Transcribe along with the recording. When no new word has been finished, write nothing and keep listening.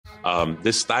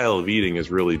This style of eating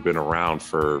has really been around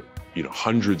for,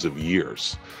 hundreds of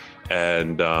years.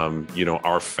 And,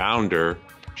 our founder,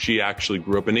 she actually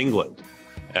grew up in England.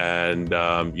 And,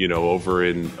 over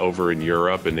in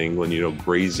Europe and England,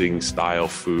 grazing style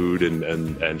food and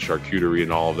charcuterie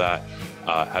and all of that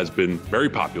has been very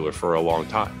popular for a long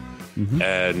time. Mm-hmm.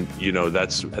 And,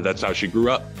 that's how she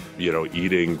grew up,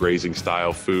 eating grazing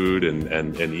style food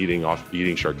and eating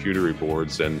charcuterie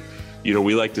boards. And,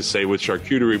 we like to say with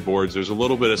charcuterie boards, there's a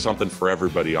little bit of something for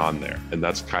everybody on there. And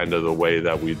that's kind of the way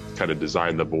that we kind of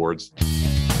design the boards.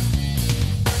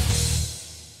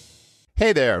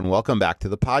 Hey there, and welcome back to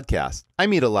the podcast. I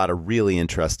meet a lot of really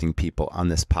interesting people on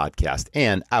this podcast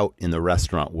and out in the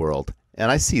restaurant world, and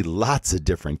I see lots of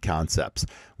different concepts.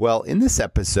 Well, in this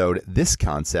episode, this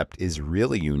concept is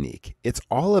really unique. It's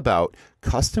all about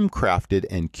custom crafted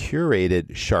and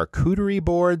curated charcuterie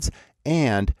boards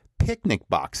and picnic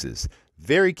boxes.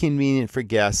 Very convenient for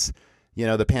guests.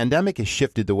 The pandemic has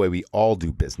shifted the way we all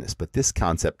do business, but this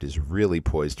concept is really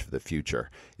poised for the future.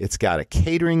 It's got a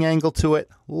catering angle to it.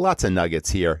 Lots of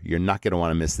nuggets here. You're not going to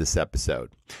want to miss this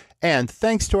episode. And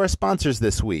thanks to our sponsors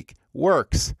this week,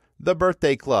 Works, The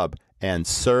Birthday Club, and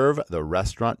Serve, the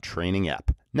restaurant training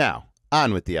app. Now,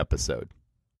 on with the episode.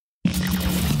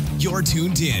 You're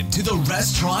tuned in to the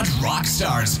Restaurant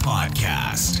Rockstars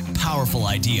Podcast. Powerful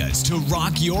ideas to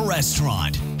rock your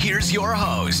restaurant. Here's your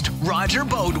host, Roger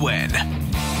Bodwin.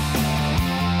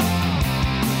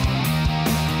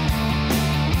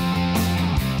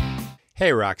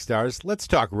 Hey Rockstars, let's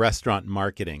talk restaurant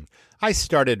marketing. I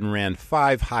started and ran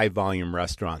 5 high-volume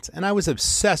restaurants, and I was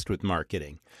obsessed with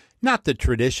marketing. Not the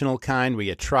traditional kind where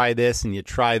you try this and you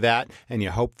try that and you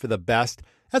hope for the best.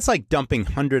 That's like dumping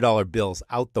 $100 bills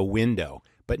out the window,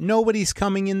 but nobody's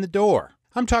coming in the door.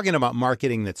 I'm talking about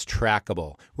marketing that's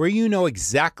trackable, where you know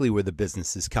exactly where the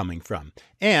business is coming from,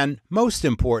 and most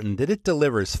important, that it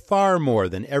delivers far more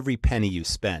than every penny you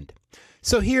spend.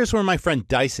 So here's where my friend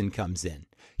Dyson comes in.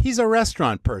 He's a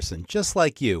restaurant person, just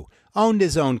like you, owned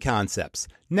his own concepts.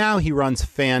 Now he runs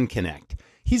Fan Connect.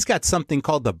 He's got something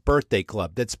called the Birthday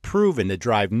Club that's proven to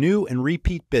drive new and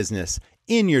repeat business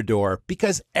in your door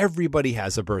because everybody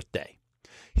has a birthday.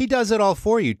 He does it all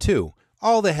for you, too.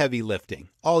 All the heavy lifting.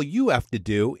 All you have to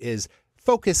do is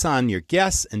focus on your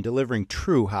guests and delivering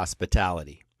true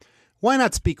hospitality. Why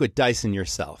not speak with Dyson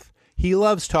yourself? He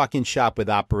loves talking shop with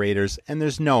operators, and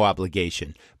there's no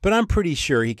obligation. But I'm pretty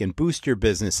sure he can boost your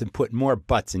business and put more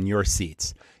butts in your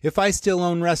seats. If I still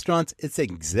own restaurants, it's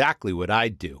exactly what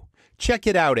I'd do. Check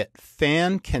it out at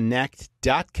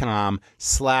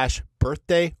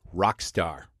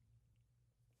fanconnect.com/birthdayrockstar.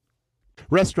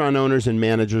 Restaurant owners and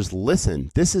managers, listen,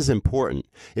 this is important.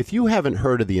 If you haven't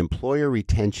heard of the Employer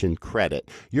Retention Credit,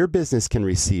 your business can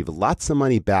receive lots of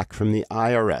money back from the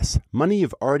IRS, money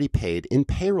you've already paid in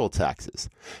payroll taxes.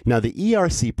 Now, the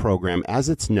ERC program, as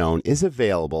it's known, is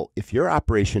available if your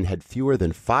operation had fewer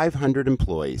than 500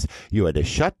 employees, you had to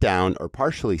shut down or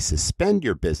partially suspend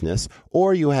your business,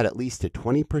 or you had at least a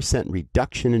 20%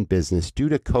 reduction in business due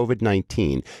to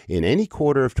COVID-19 in any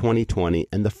quarter of 2020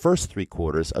 and the first 3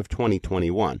 quarters of 2021.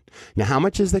 Now, how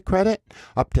much is the credit?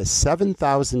 Up to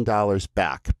 $7,000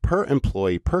 back per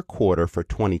employee per quarter for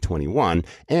 2021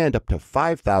 and up to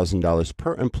 $5,000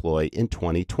 per employee in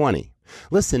 2020.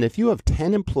 Listen, if you have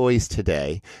 10 employees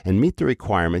today and meet the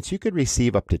requirements, you could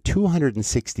receive up to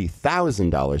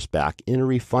 $260,000 back in a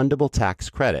refundable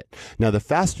tax credit. Now, the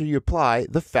faster you apply,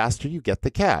 the faster you get the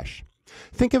cash.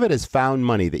 Think of it as found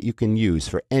money that you can use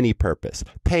for any purpose: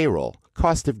 payroll,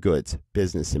 cost of goods,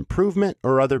 business improvement,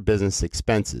 or other business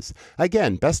expenses.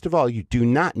 Again, best of all, you do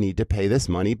not need to pay this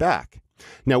money back.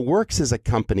 Now, Works is a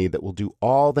company that will do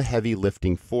all the heavy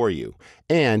lifting for you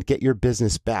and get your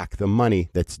business back the money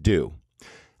that's due.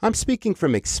 I'm speaking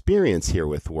from experience here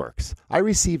with Works. I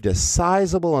received a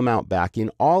sizable amount back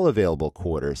in all available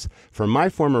quarters from my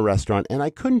former restaurant, and I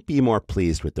couldn't be more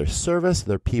pleased with their service,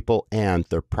 their people, and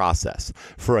their process.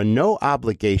 For a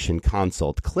no-obligation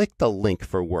consult, click the link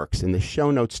for Works in the show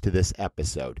notes to this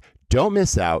episode. Don't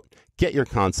miss out. Get your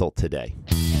consult today.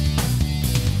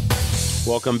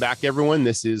 Welcome back, everyone.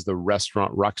 This is the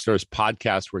Restaurant Rockstars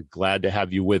Podcast. We're glad to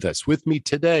have you with us. With me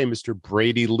today, Mr.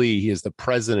 Brady Lee. He is the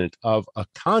president of a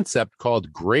concept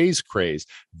called Graze Craze.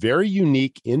 Very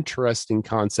unique, interesting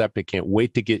concept. I can't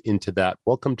wait to get into that.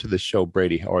 Welcome to the show,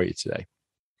 Brady. How are you today?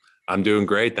 I'm doing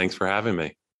great. Thanks for having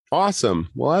me. Awesome.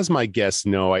 Well, as my guests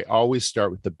know, I always start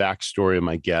with the backstory of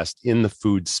my guest in the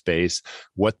food space,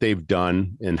 what they've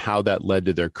done, and how that led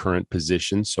to their current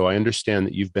position. So I understand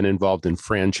that you've been involved in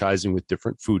franchising with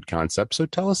different food concepts. So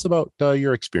tell us about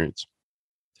your experience.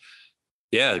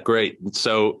 Yeah, great.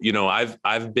 So,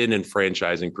 I've been in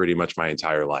franchising pretty much my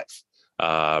entire life.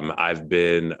 I've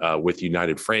been with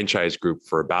United Franchise Group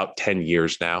for about 10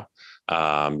 years now.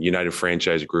 United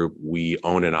Franchise Group, we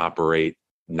own and operate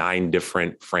 9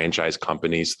 different franchise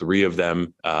companies, 3 of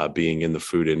them being in the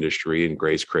food industry, and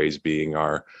Graze Craze being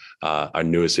our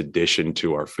newest addition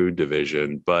to our food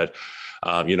division. But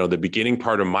the beginning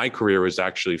part of my career was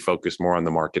actually focused more on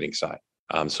the marketing side.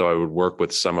 So I would work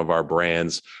with some of our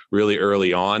brands really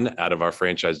early on out of our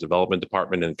franchise development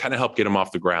department and kind of help get them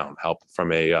off the ground, help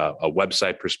from a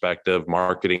website perspective,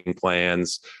 marketing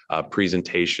plans,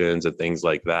 presentations, and things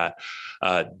like that.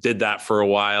 Did that for a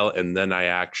while. And then I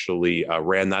actually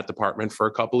ran that department for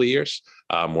a couple of years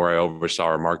where I oversaw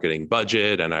our marketing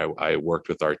budget, and I worked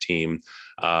with our team.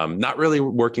 Not really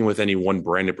working with any one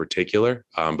brand in particular,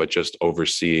 but just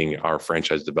overseeing our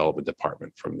franchise development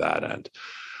department from that end.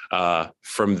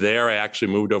 From there, I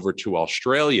actually moved over to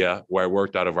Australia, where I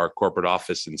worked out of our corporate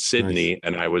office in Sydney,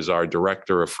 and I was our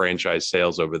director of franchise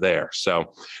sales over there.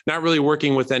 So not really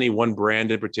working with any one brand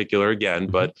in particular again,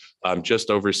 but just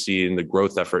overseeing the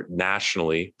growth effort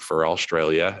nationally for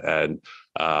Australia. And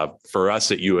for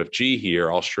us at UFG here,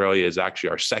 Australia is actually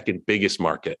our second biggest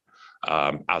market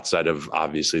outside of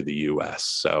obviously the US.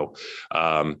 So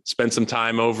spent some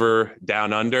time over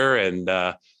down under and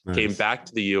came back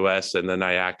to the US. And then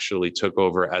I actually took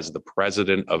over as the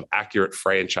president of Accurate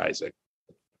Franchising.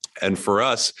 And for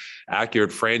us, Accurate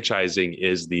Franchising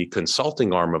is the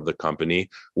consulting arm of the company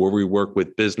where we work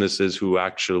with businesses who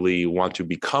actually want to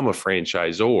become a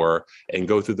franchisor and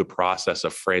go through the process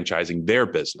of franchising their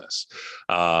business.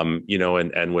 And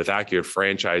with Accurate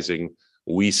Franchising,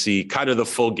 we see kind of the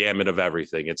full gamut of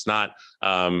everything. We're not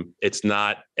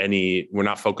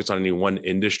focused on any one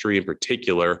industry in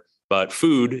particular, but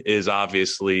food is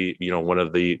obviously, one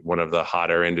of the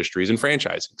hotter industries in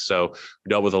franchising. So we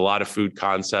dealt with a lot of food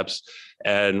concepts.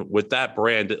 And with that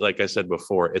brand, like I said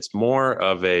before, it's more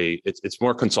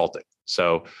consulting.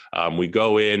 So we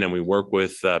go in and we work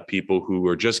with people who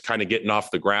are just kind of getting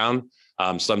off the ground.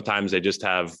 Sometimes they just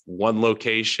have one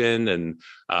location and,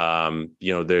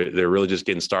 they're really just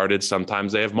getting started.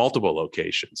 Sometimes they have multiple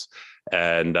locations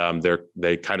and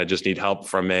they kind of just need help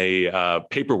from a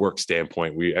paperwork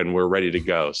standpoint. We're ready to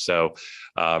go. So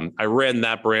I ran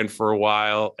that brand for a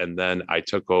while, and then I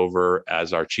took over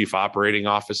as our chief operating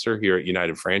officer here at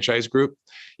United Franchise Group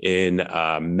in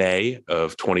May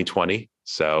of 2020.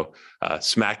 So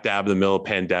smack dab in the middle of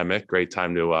pandemic, great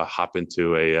time to hop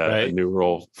into a new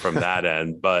role from that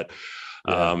end. But,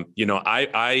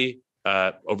 I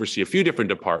oversee a few different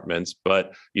departments,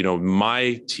 but,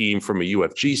 my team from a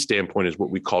UFG standpoint is what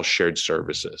we call shared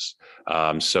services.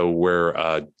 So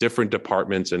we're different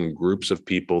departments and groups of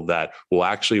people that will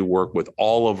actually work with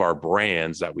all of our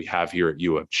brands that we have here at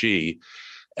UFG.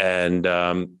 And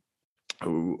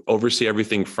oversee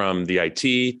everything from the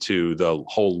IT to the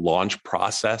whole launch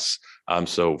process.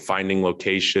 So finding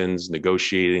locations,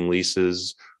 negotiating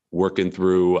leases, working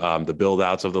through the build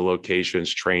outs of the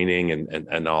locations, training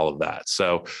and all of that.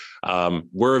 So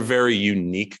we're a very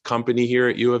unique company here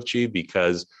at UFG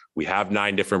because we have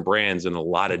 9 different brands in a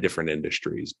lot of different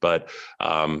industries, but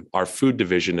our food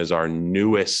division is our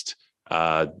newest,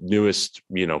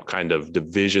 kind of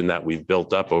division that we've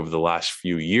built up over the last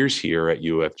few years here at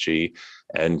UFG,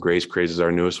 and Graze Craze is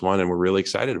our newest one. And we're really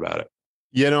excited about it.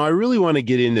 I really want to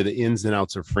get into the ins and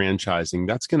outs of franchising.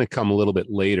 That's going to come a little bit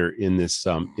later in this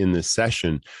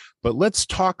session. But let's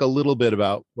talk a little bit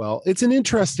about, it's an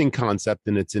interesting concept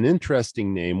and it's an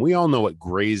interesting name. We all know what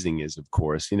grazing is, of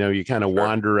course. You kind of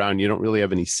wander around. You don't really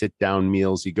have any sit down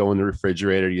meals. You go in the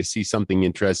refrigerator, you see something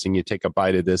interesting, you take a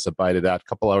bite of this, a bite of that. A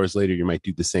couple hours later, you might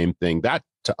do the same thing. That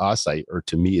to us, or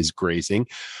to me, is grazing.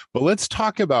 But let's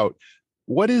talk about,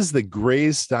 what is the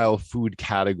graze style food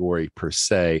category per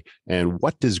se, and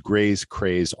what does Graze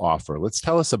Craze offer? Let's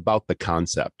tell us about the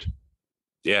concept.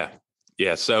 Yeah.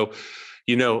 So,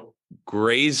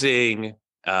 grazing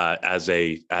as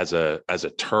a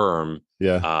term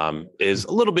is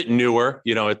a little bit newer.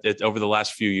 Over the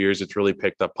last few years, it's really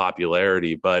picked up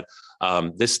popularity. But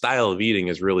this style of eating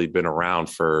has really been around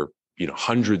for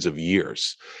hundreds of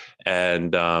years.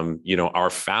 And our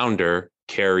founder,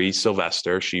 Carrie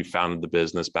Sylvester, she founded the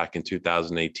business back in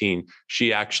 2018.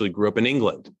 She actually grew up in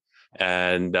England,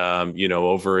 and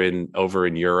over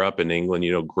in Europe and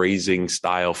England, grazing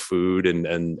style food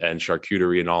and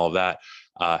charcuterie and all of that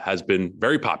has been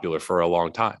very popular for a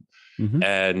long time. Mm-hmm.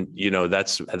 And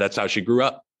that's how she grew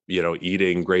up.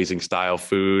 Eating grazing style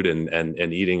food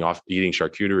and eating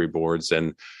charcuterie boards,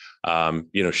 and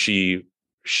she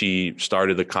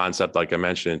started the concept, like I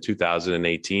mentioned, in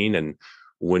 2018, and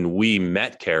when we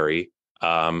met Carrie,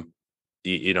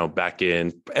 back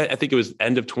in, I think it was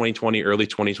end of 2020, early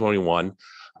 2021.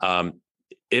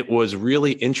 It was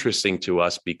really interesting to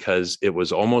us because it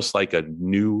was almost like a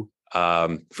new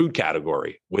food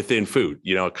category within food.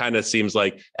 It kind of seems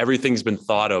like everything's been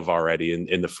thought of already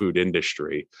in the food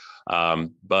industry.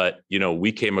 But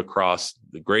we came across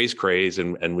the Graze Craze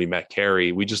and we met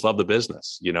Carrie. We just love the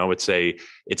business. It's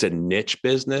a niche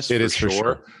business. It is for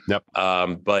sure. Yep.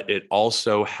 But it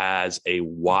also has a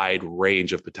wide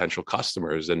range of potential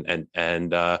customers. And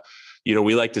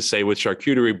we like to say with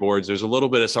charcuterie boards, there's a little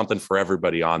bit of something for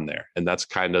everybody on there. And that's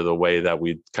kind of the way that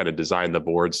we kind of design the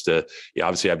boards to, you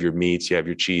obviously have your meats, you have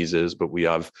your cheeses, but we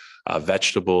have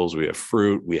vegetables, we have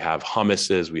fruit, we have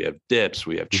hummuses, we have dips,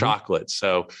 we have chocolate.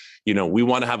 So, we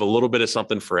want to have a little bit of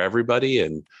something for everybody.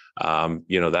 And,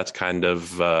 that's kind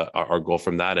of our goal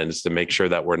from that. And is to make sure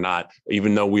that we're not,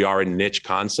 even though we are a niche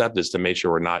concept, is to make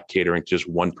sure we're not catering to just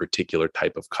one particular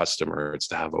type of customer. It's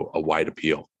to have a wide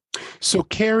appeal. So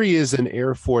Carrie is an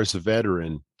Air Force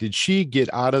veteran. Did she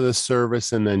get out of the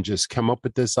service and then just come up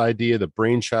with this idea, the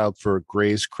brainchild for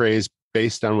Graze Craze,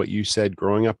 based on what you said,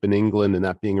 growing up in England and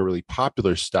that being a really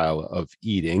popular style of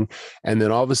eating? And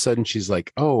then all of a sudden she's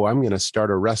like, oh, I'm going to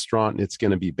start a restaurant and it's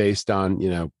going to be based on,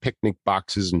 picnic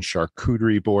boxes and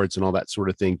charcuterie boards and all that sort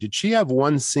of thing. Did she have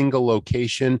one single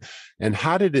location? And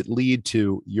how did it lead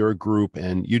to your group?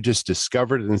 And you just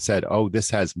discovered it and said, oh,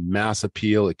 this has mass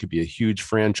appeal. It could be a huge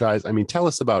franchise. I mean, tell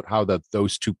us about how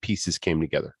those two pieces came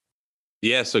together.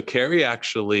 Yeah. So Carrie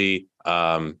actually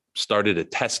started a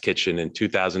test kitchen in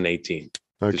 2018.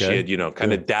 Okay. She had,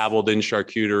 kind of dabbled in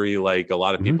charcuterie like a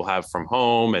lot of people have from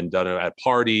home and done it at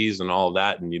parties and all of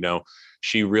that. And,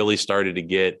 she really started to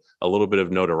get a little bit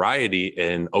of notoriety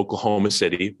in Oklahoma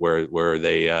City where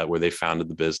they founded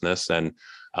the business. And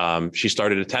she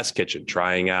started a test kitchen,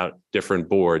 trying out different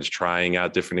boards, trying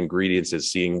out different ingredients and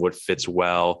seeing what fits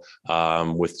well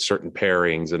with certain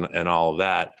pairings and all of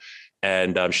that.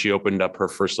 And she opened up her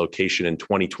first location in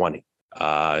 2020,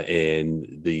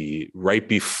 right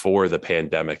before the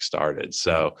pandemic started.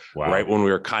 So right when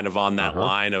we were kind of on that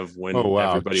line of when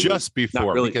everybody just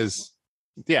before, really, because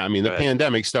the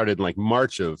pandemic started in like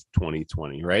March of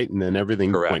 2020, right? And then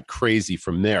everything went crazy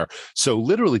from there. So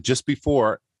literally just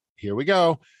before, here we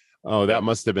go. Oh, that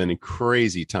must have been a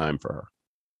crazy time for her.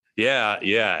 Yeah.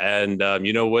 And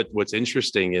what's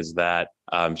interesting is that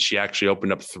she actually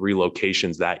opened up 3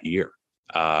 locations that year.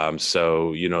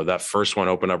 So, that first one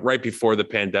opened up right before the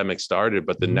pandemic started,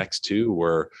 but the next 2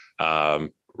 were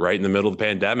right in the middle of the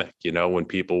pandemic, when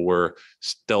people were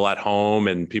still at home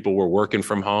and people were working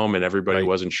from home and everybody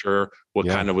wasn't sure what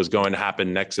kind of was going to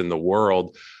happen next in the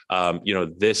world.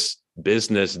 This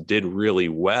business did really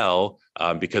well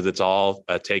because it's all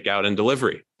takeout and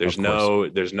delivery. There's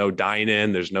no dine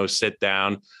in, there's no sit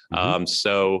down.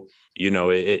 So,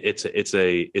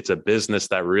 it's a business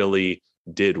that really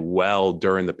did well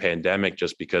during the pandemic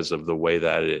just because of the way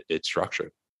that it's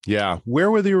structured. Yeah.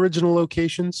 Where were the original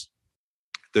locations?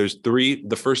 There's 3.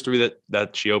 The first 3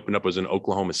 that she opened up was in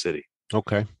Oklahoma City.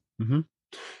 Okay.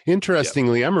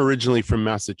 Interestingly, I'm originally from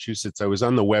Massachusetts. I was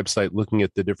on the website looking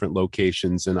at the different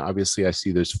locations, and obviously I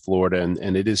see there's Florida,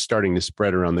 and it is starting to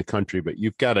spread around the country. But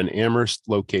you've got an Amherst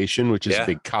location, which is a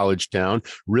big college town,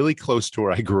 really close to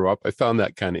where I grew up. I found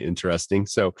that kind of interesting.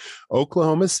 So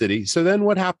Oklahoma City. So then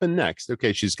what happened next?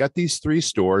 Okay, she's got these 3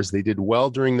 stores. They did well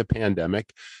during the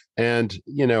pandemic. And,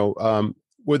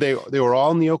 were they were all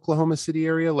in the Oklahoma City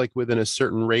area, like within a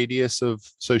certain radius of,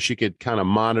 so she could kind of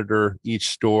monitor each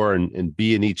store and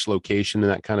be in each location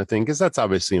and that kind of thing? Because that's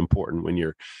obviously important when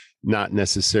you're not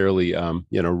necessarily,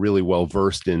 really well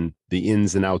versed in the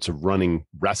ins and outs of running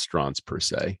restaurants per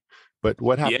se. But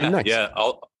what happened next? Yeah,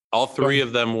 all 3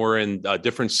 of them were in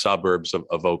different suburbs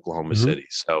of Oklahoma City.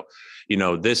 So,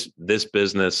 this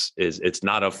business it's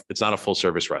not a full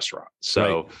service restaurant.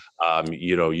 So,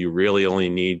 you really only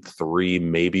need 3,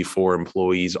 maybe 4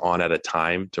 employees on at a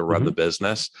time to run the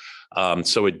business.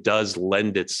 So it does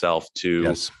lend itself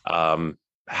to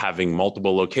having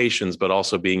multiple locations, but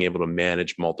also being able to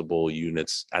manage multiple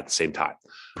units at the same time.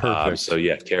 So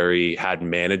Carrie had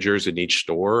managers in each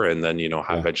store, and then,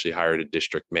 eventually hired a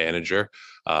district manager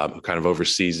who kind of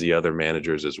oversees the other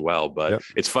managers as well. But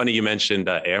it's funny you mentioned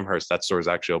Amherst. That store is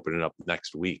actually opening up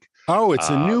next week. Oh, it's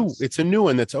a new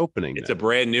one that's opening. It's a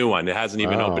brand new one. It hasn't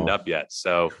even opened up yet.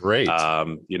 So great.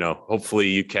 Hopefully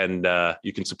you can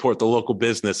support the local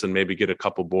business and maybe get a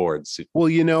couple boards. Well,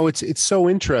 it's so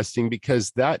interesting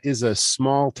because that is a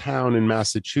small town in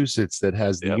Massachusetts that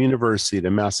has the University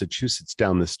of Massachusetts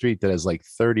down the street that has like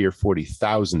 30 or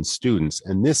 40,000 students.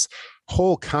 And this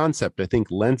whole concept, I think,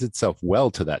 lends itself well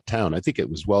to that town. I think it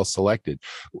was well selected.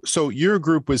 So your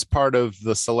group was part of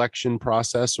the selection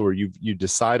process, or you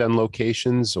decide on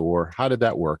locations, or how did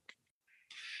that work?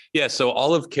 Yeah, so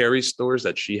all of Carrie's stores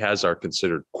that she has are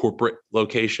considered corporate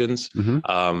locations,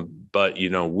 but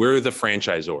we're the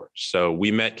franchisor. So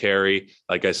we met Carrie,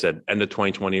 like I said, end of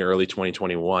 2020, early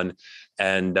 2021,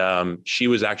 and she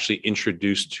was actually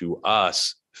introduced to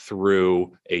us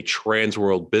through a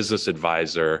Transworld business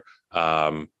advisor,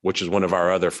 which is one of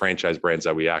our other franchise brands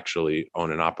that we actually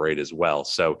own and operate as well.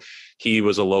 So he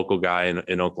was a local guy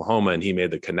in Oklahoma, and he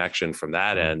made the connection from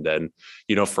that end. And,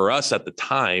 for us at the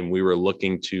time, we were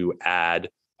looking to add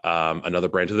another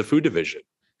brand to the food division.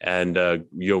 And,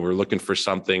 we're looking for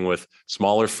something with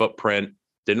smaller footprint,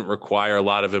 didn't require a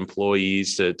lot of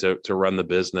employees to run the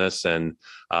business, and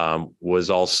was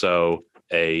also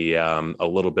a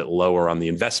little bit lower on the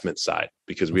investment side,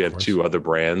 because we have two other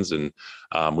brands, and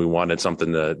we wanted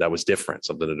something that was different,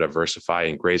 something to diversify.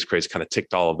 And Graze Craze kind of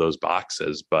ticked all of those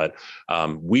boxes. But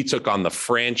we took on the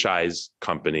franchise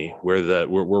company.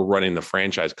 We're running the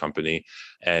franchise company,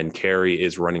 and Carrie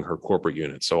is running her corporate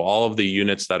unit. So all of the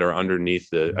units that are underneath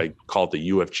I call it the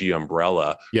UFG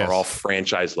umbrella, are all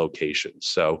franchise locations.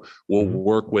 So we'll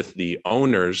work with the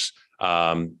owners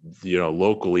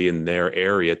locally in their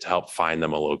area to help find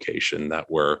them a location that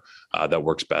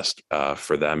works best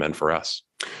for them and for us.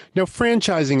 Now,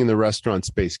 franchising in the restaurant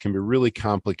space can be really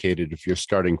complicated if you're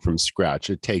starting from scratch.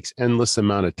 It takes endless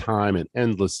amount of time and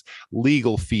endless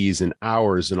legal fees and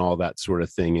hours and all that sort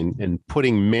of thing, and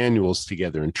putting manuals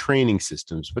together and training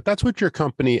systems. But that's what your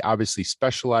company obviously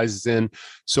specializes in.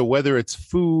 So whether it's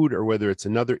food or whether it's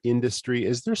another industry,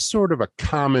 is there sort of a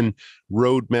common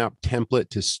roadmap template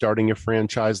to starting a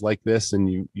franchise like this?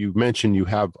 And you mentioned you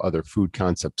have other food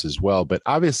concepts as well, but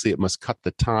obviously it must cut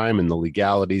the time and the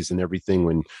legalities and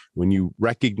everything when you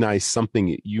recognize something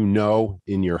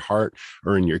in your heart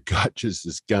or in your gut just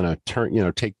is gonna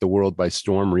take the world by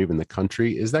storm, or even the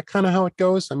country. Is that kind of how it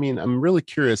goes? I mean, I'm really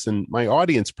curious, and my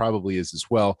audience probably is as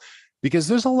well, because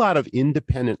there's a lot of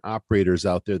independent operators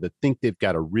out there that think they've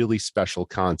got a really special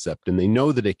concept, and they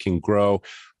know that it can grow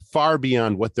far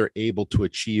beyond what they're able to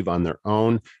achieve on their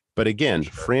own. But again,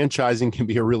 franchising can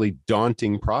be a really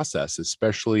daunting process,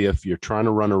 especially if you're trying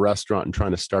to run a restaurant and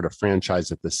trying to start a franchise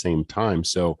at the same time.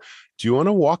 So do you want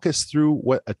to walk us through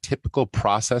what a typical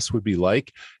process would be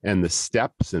like, and the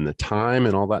steps and the time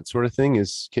and all that sort of thing?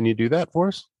 Can you do that for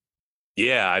us?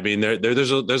 Yeah, I mean,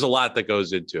 there's a lot that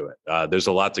goes into it. There's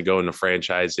a lot to go into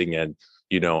franchising. And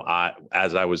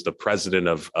as I was the president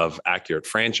of Accurate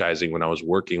Franchising, when I was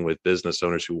working with business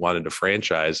owners who wanted to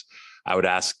franchise, I would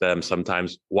ask them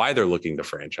sometimes why they're looking to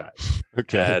franchise.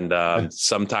 Okay. And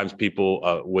sometimes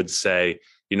people would say,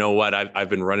 you know what, I've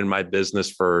been running my business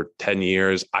for 10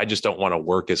 years. I just don't want to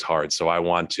work as hard. So I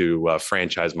want to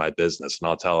franchise my business. And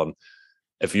I'll tell them,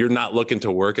 if you're not looking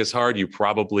to work as hard, you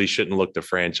probably shouldn't look to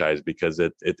franchise, because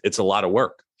it's a lot of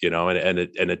work, and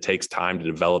it takes time to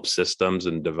develop systems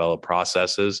and develop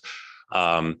processes.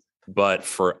 But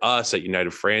for us at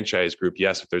United Franchise Group,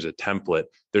 yes, if there's a template,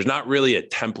 there's not really a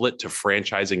template to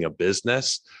franchising a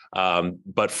business.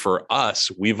 But for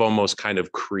us, we've almost kind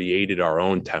of created our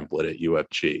own template at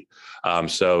UFG.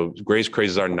 So Graze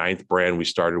Craze is our 9th brand. We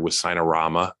started with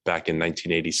Sinorama back in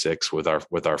 1986 with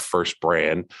our first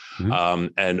brand.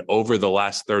 And over the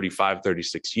last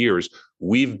 36 years,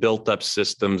 we've built up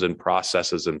systems and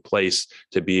processes in place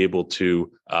to be able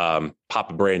to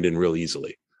pop a brand in real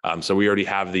easily. So we already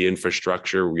have the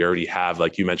infrastructure. We already have,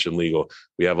 like you mentioned, legal.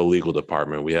 We have a legal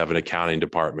department. We have an accounting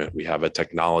department. We have a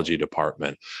technology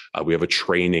department. We have a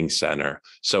training center.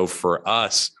 So for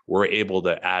us, we're able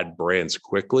to add brands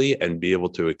quickly and be able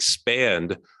to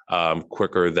expand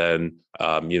quicker than,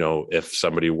 if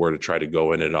somebody were to try to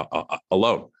go in it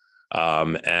alone.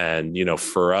 And,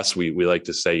 for us, we like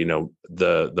to say,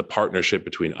 the partnership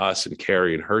between us and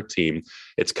Carrie and her team,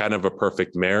 it's kind of a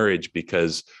perfect marriage,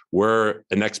 because we're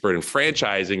an expert in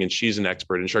franchising and she's an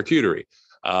expert in charcuterie.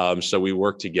 So we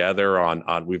work together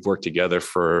we've worked together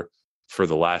for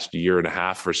the last year and a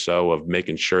half or so of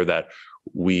making sure that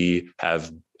we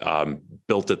have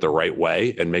built it the right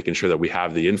way and making sure that we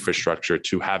have the infrastructure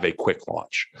to have a quick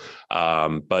launch.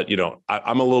 But,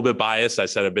 I'm a little bit biased. I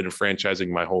said I've been in franchising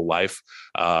my whole life.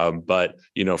 But,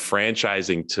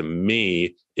 franchising to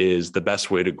me is the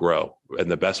best way to grow and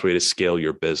the best way to scale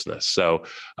your business. So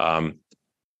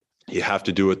you have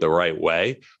to do it the right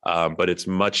way. But it's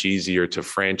much easier to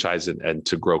franchise and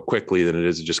to grow quickly than it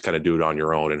is to just kind of do it on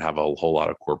your own and have a whole lot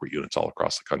of corporate units all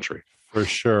across the country. For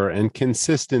sure. And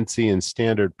consistency and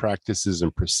standard practices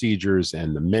and procedures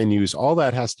and the menus, all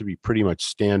that has to be pretty much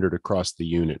standard across the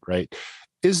unit, right?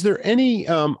 Is there any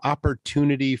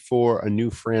opportunity for a new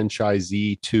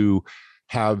franchisee to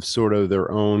have sort of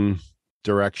their own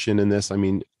direction in this? I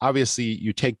mean, obviously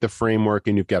you take the framework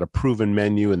and you've got a proven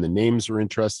menu and the names are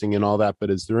interesting and all that, but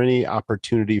is there any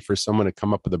opportunity for someone to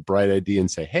come up with a bright idea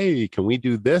and say, hey, can we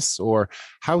do this? Or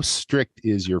how strict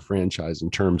is your franchise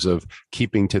in terms of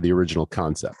keeping to the original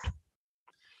concept?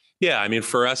 Yeah, I mean,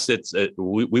 for us,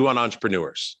 we want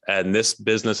entrepreneurs, and this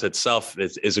business itself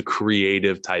is a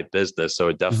creative type business. So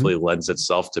it definitely lends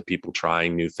itself to people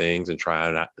trying new things and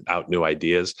trying out new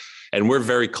ideas. And we're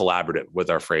very collaborative with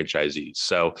our franchisees.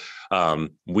 So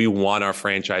we want our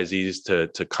franchisees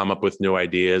to come up with new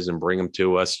ideas and bring them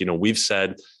to us. You know, we've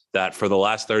said that for the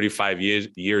last 35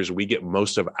 years, we get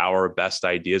most of our best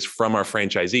ideas from our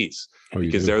franchisees.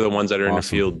 Because they're the ones that are in the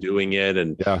field doing it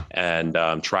and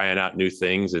trying out new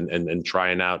things and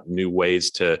trying out new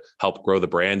ways to help grow the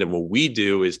brand. And what we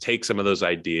do is take some of those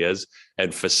ideas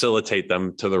and facilitate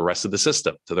them to the rest of the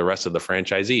system, to the rest of the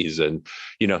franchisees. And,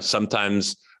 you know,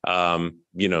 sometimes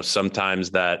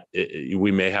that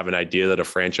we may have an idea that a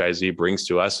franchisee brings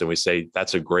to us and we say,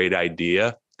 that's a great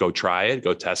idea. Go try it,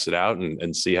 go test it out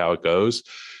and see how it goes.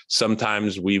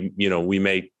 Sometimes we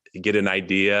may get an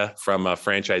idea from a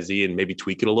franchisee and maybe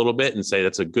tweak it a little bit and say,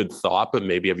 that's a good thought, but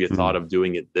maybe have you thought of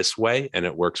doing it this way and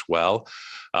it works well.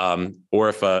 Or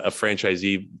if a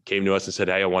franchisee came to us and said,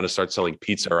 hey, I want to start selling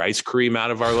pizza or ice cream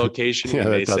out of our location.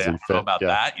 And they say, how about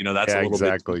that? You know, that's a little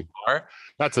bit too far.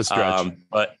 That's a stretch.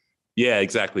 But yeah,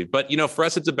 exactly. But, you know, for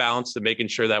us, it's a balance to making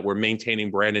sure that we're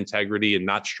maintaining brand integrity and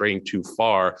not straying too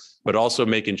far, but also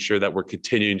making sure that we're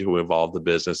continuing to evolve the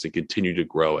business and continue to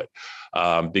grow it.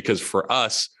 Because for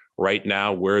us, right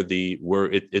now,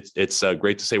 it's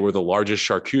great to say we're the largest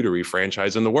charcuterie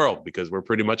franchise in the world because we're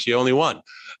pretty much the only one.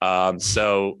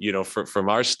 So, you know, from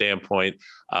our standpoint,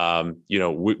 you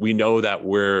know, we know that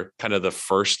we're kind of the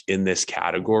first in this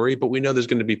category, but we know there's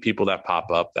going to be people that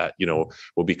pop up that, you know,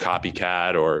 will be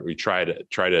copycat or we try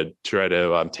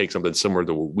to take something similar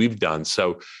to what we've done.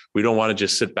 So we don't want to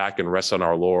just sit back and rest on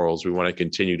our laurels. We want to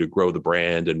continue to grow the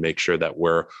brand and make sure that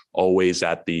we're always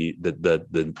at the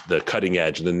cutting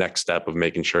edge, the next step of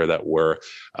making sure that we're,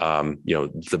 you know,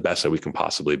 the best that we can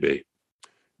possibly be.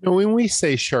 Now, when we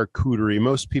say charcuterie,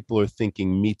 most people are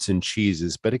thinking meats and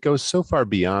cheeses, but it goes so far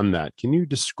beyond that. Can you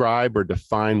describe or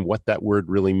define what that word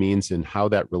really means and how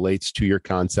that relates to your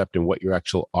concept and what your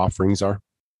actual offerings are?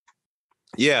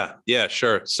 Yeah,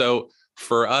 sure. So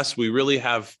for us, we really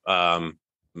have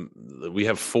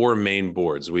four main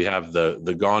boards. We have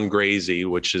the Gone Grazy,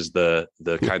 which is the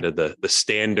kind of the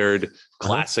standard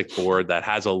classic board that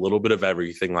has a little bit of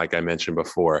everything, like I mentioned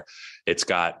before. It's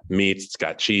got meats, it's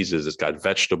got cheeses, it's got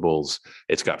vegetables,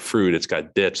 it's got fruit, it's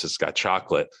got dips, it's got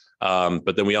chocolate.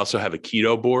 But then we also have a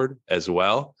keto board as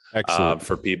well.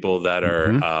 For people that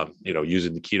are, you know,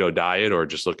 using the keto diet or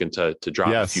just looking to drop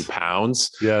a few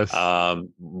pounds. Yes.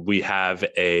 We have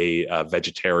a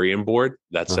vegetarian board.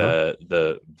 That's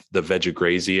the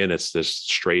Vegagrazian. It's this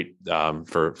straight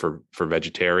for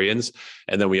vegetarians.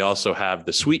 And then we also have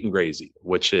the Sweet and Grazy,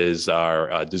 which is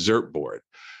our dessert board.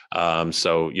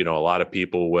 So, you know, a lot of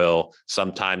people will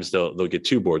sometimes they'll get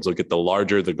two boards. They'll get the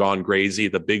larger, the Gone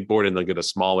Grazy, the big board, and they'll get a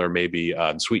smaller, maybe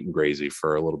Sweet and Grazy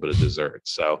for a little bit of dessert.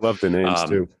 So love the names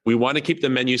too. We want to keep the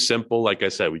menu simple. Like I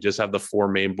said, we just have the four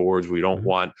main boards. We don't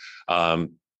want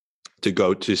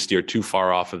to steer too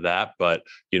far off of that, but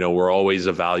you know, we're always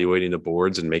evaluating the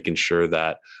boards and making sure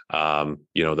that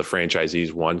you know, the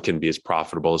franchisees can be as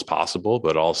profitable as possible,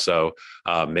 but also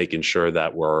making sure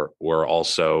that we're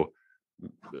also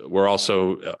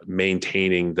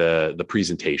maintaining the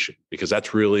presentation, because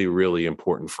that's really, really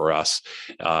important for us,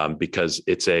 because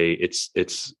it's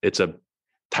a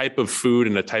type of food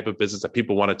and a type of business that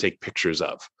people want to take pictures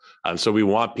of. So we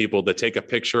want people to take a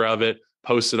picture of it,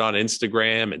 post it on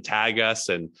Instagram and tag us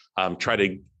and try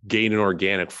to gain an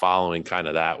organic following kind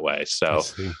of that way. So,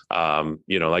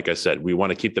 you know, like I said, we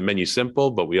want to keep the menu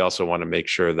simple, but we also want to make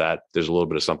sure that there's a little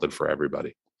bit of something for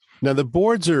everybody. Now, the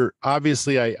boards are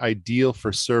obviously ideal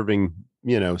for serving,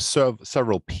 you know,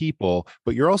 several people,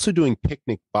 but you're also doing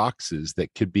picnic boxes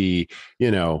that could be, you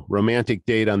know, romantic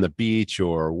date on the beach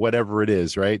or whatever it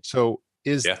is, right? So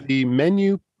is the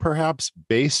menu perhaps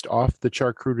based off the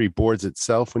charcuterie boards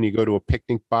itself when you go to a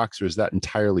picnic box, or is that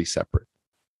entirely separate?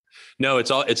 No, it's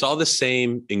all the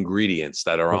same ingredients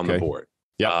that are on the board.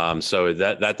 Yeah. So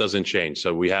that doesn't change.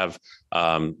 So we have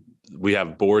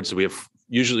boards. We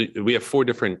have four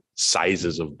different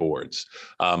sizes of boards,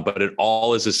 but it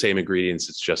all is the same ingredients.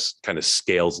 It's just kind of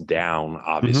scales down,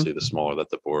 obviously, the smaller that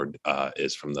the board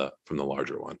is from the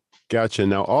larger one. Gotcha.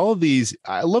 Now, all of these,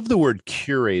 I love the word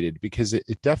curated because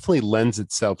it definitely lends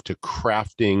itself to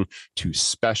crafting, to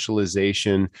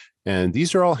specialization. And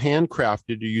these are all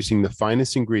handcrafted. You're using the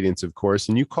finest ingredients, of course,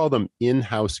 and you call them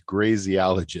in-house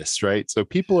grazologists, right? So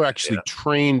people are actually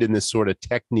trained in this sort of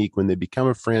technique when they become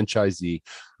a franchisee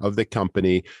of the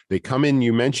company. They come in,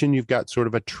 you mentioned you've got sort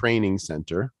of a training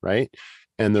center, right?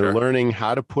 And they're learning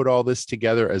how to put all this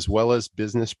together as well as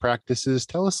business practices.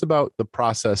 Tell us about the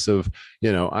process of,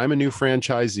 I'm a new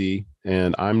franchisee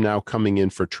and I'm now coming in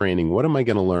for training. What am I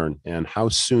going to learn? And how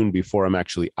soon before I'm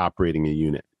actually operating a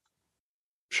unit?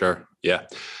 Sure. Yeah.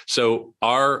 So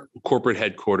our corporate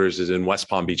headquarters is in West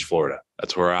Palm Beach, Florida.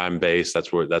 That's where I'm based.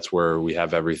 That's where we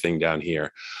have everything down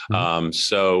here.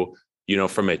 So,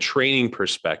 from a training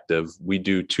perspective, we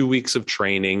do 2 weeks of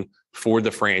training for the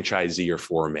franchisee or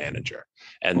for a manager.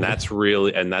 And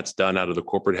that's done out of the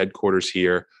corporate headquarters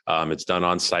here. It's done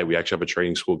on site. We actually have a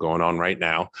training school going on right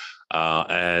now.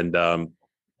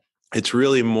 It's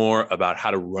really more about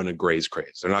how to run a Graze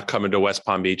Craze. They're not coming to West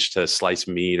Palm Beach to slice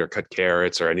meat or cut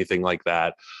carrots or anything like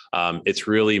that. It's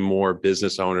really more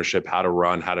business ownership, how to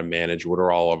run, how to manage, what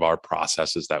are all of our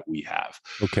processes that we have.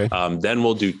 Okay. Then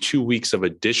we'll do 2 weeks of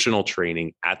additional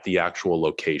training at the actual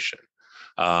location.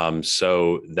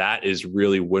 So that is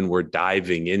really when we're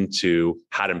diving into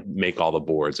how to make all the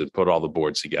boards and put all the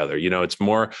boards together. It's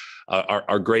more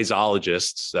our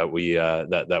grazologists that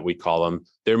we call them.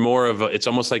 They're more of it's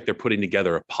almost like they're putting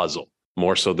together a puzzle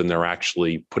more so than they're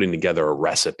actually putting together a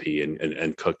recipe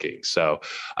and cooking. So,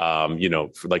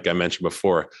 like I mentioned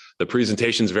before, the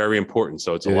presentation is very important.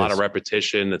 So it's a lot of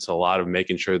repetition. It's a lot of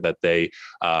making sure that they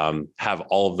have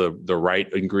all of the right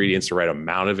ingredients, the right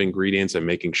amount of ingredients, and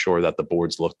making sure that the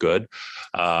boards look good.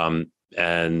 That's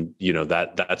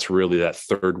really that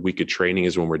third week of training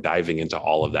is when we're diving into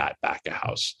all of that back of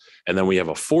house. And then we have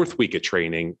a fourth week of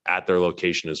training at their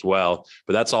location as well.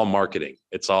 But that's all marketing.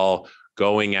 It's all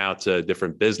going out to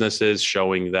different businesses,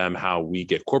 showing them how we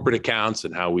get corporate accounts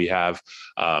and how we have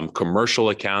commercial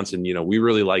accounts. And, we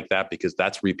really like that because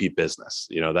that's repeat business.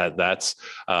 That's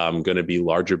going to be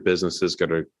larger businesses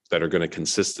that are going to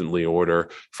consistently order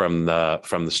from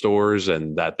the stores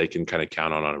and that they can kind of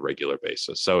count on a regular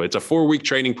basis. So it's a 4-week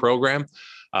training program.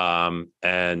 Once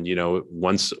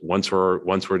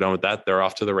we're done with that, they're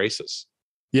off to the races.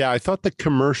 Yeah, I thought the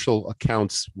commercial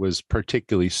accounts was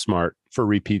particularly smart for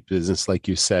repeat business. Like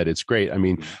you said, it's great. I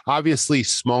mean, obviously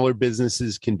smaller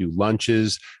businesses can do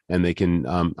lunches and they can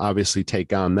obviously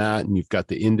take on that. And you've got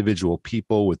the individual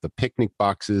people with the picnic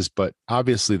boxes, but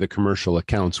obviously the commercial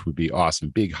accounts would be awesome.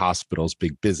 Big hospitals,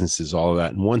 big businesses, all of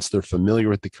that. And once they're familiar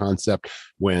with the concept,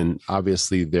 when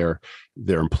obviously their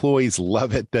employees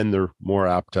love it, then they're more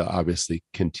apt to obviously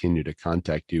continue to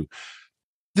contact you.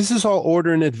 This is all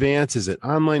order in advance. Is it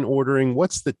online ordering?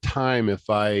 What's the time if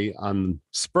I, on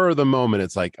spur of the moment,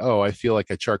 it's like, oh, I feel like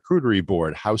a charcuterie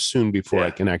board. How soon before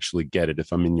I can actually get it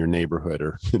if I'm in your neighborhood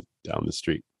or down the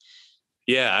street?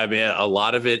 Yeah, I mean, a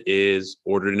lot of it is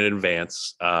ordered in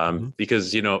advance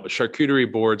because, charcuterie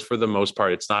boards, for the most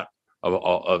part, it's not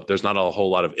there's not a whole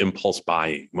lot of impulse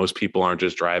buying. Most people aren't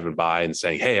just driving by and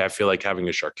saying, hey, I feel like having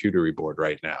a charcuterie board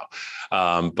right now.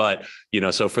 But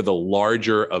so for the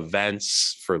larger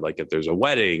events, for like if there's a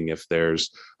wedding, if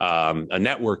there's a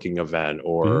networking event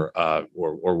or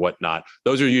whatnot,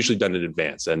 those are usually done in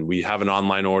advance. And we have an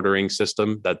online ordering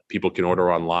system that people can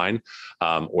order online,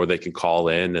 or they can call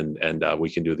in and we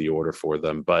can do the order for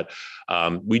them. But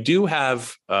we do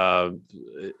have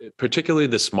particularly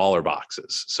the smaller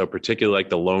boxes. So particularly like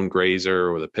the lone grazer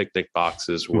or the picnic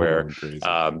boxes where,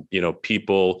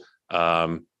 people,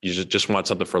 you just want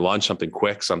something for lunch, something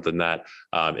quick, something that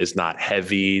is not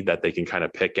heavy that they can kind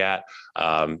of pick at.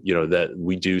 That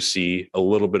we do see a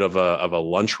little bit of a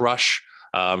lunch rush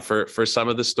for some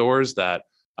of the stores that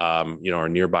are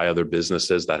nearby other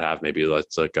businesses that have maybe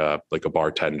let's like a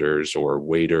bartenders or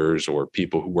waiters or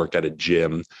people who work at a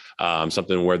gym,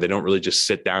 something where they don't really just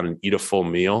sit down and eat a full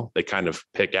meal. They kind of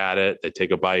pick at it, they take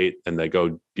a bite and they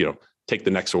go, take the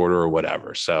next order or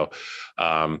whatever. So,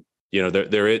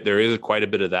 there is quite a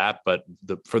bit of that, but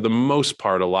for the most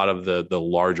part, a lot of the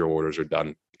larger orders are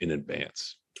done in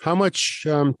advance. How much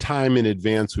time in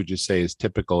advance would you say is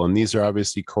typical? And these are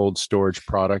obviously cold storage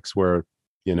products where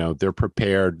they're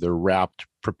prepared, they're wrapped,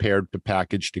 prepared to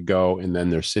package to go, and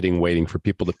then they're sitting waiting for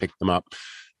people to pick them up.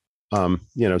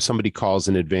 Somebody calls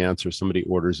in advance or somebody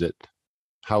orders it.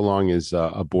 How long is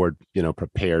a board,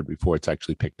 prepared before it's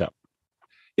actually picked up?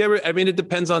 Yeah, I mean, it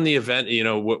depends on the event.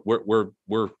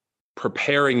 We're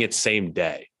preparing it same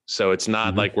day. So it's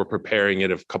not like we're preparing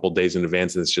it a couple of days in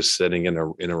advance and it's just sitting in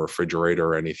a refrigerator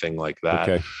or anything like that.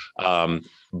 Okay.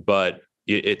 But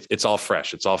it's all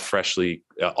fresh. It's all freshly,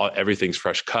 everything's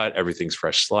fresh cut, everything's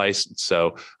fresh sliced.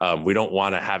 So we don't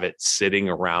want to have it sitting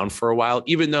around for a while,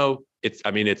 even though it's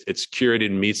curated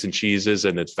in meats and cheeses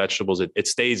and it's vegetables. It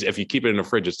stays, if you keep it in the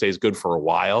fridge, it stays good for a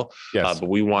while. Yes. But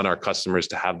we want our customers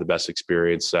to have the best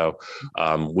experience. So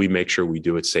we make sure we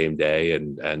do it same day,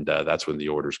 and that's when the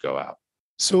orders go out.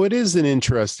 So it is an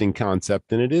interesting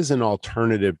concept, and it is an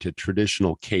alternative to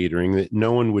traditional catering that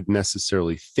no one would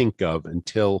necessarily think of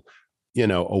until,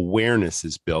 awareness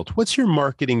is built. What's your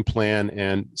marketing plan?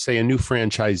 And say a new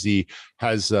franchisee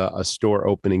has a store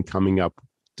opening coming up.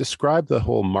 Describe the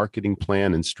whole marketing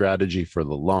plan and strategy for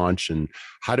the launch, and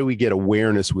how do we get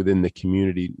awareness within the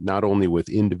community, not only with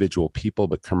individual people,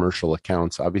 but commercial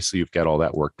accounts? Obviously, you've got all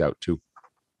that worked out too.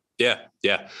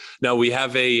 Yeah. No, we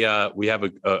have a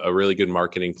really good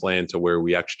marketing plan to where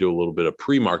we actually do a little bit of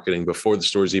pre-marketing before the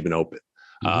stores even open.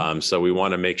 So we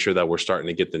want to make sure that we're starting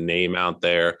to get the name out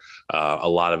there. A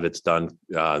lot of it's done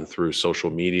through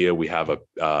social media. We have a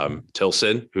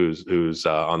Tilson who's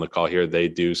on the call here. They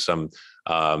do some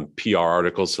PR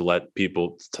articles to let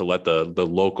the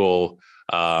local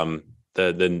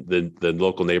the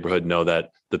local neighborhood know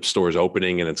that the store is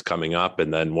opening and it's coming up.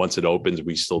 And then once it opens,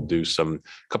 we still do a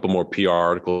couple more PR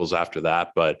articles after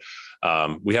that. But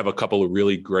we have a couple of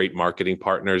really great marketing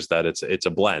partners that it's a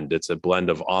blend. It's a blend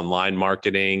of online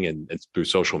marketing and it's through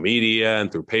social media and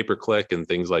through pay-per-click and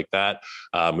things like that.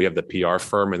 We have the PR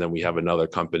firm, and then we have another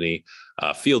company,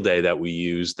 Field Day, that we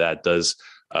use that does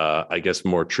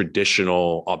more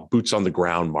traditional boots on the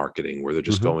ground marketing, where they're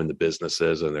just going to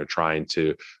businesses and they're trying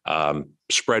to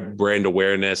spread brand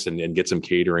awareness and get some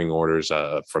catering orders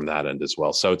from that end as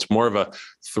well. So it's more of a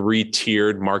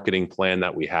 3-tiered marketing plan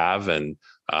that we have. And,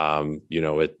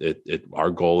 our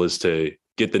goal is to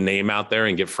get the name out there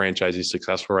and get franchisees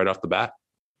successful right off the bat.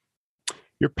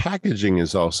 Your packaging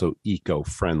is also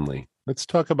eco-friendly. Let's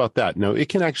talk about that. Now,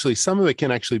 some of it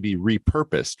can actually be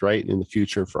repurposed, right, in the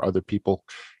future for other people,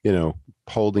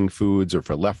 holding foods or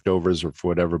for leftovers or for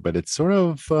whatever. But it's sort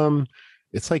of,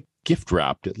 it's like gift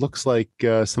wrapped. It looks like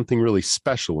something really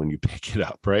special when you pick it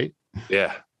up, right?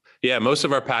 Yeah. Most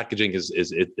of our packaging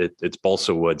it's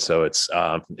balsa wood, so it's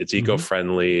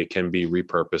eco-friendly. It can be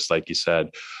repurposed, like you said.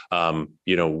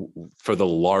 For the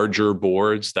larger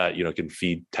boards that can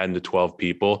feed 10 to 12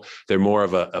 people, they're more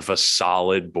of a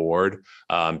solid board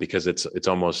because it's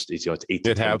almost 8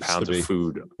 to 10 pounds of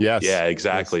food. Yes. Yeah,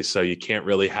 exactly. Yes. So you can't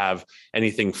really have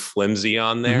anything flimsy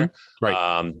on there.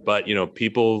 Right. But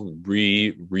people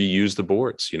reuse the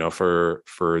boards,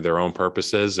 for their own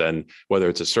purposes, and whether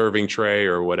it's a serving tray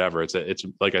or whatever. It's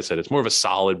like I said, it's more of a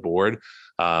solid board.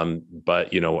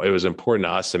 But it was important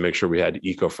to us to make sure we had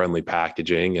eco-friendly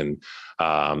packaging, and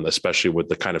especially with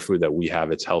the kind of food that we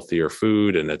have, it's healthier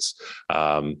food, and it's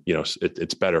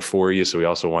it's better for you. So we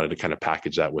also wanted to kind of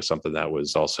package that with something that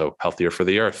was also healthier for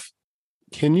the earth.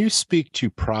 Can you speak to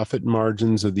profit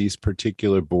margins of these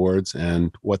particular boards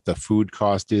and what the food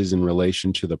cost is in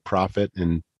relation to the profit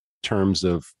in terms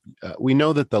of, we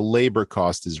know that the labor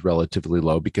cost is relatively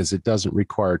low because it doesn't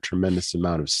require a tremendous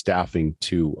amount of staffing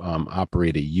to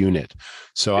operate a unit.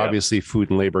 So obviously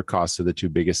food and labor costs are the two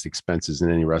biggest expenses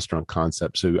in any restaurant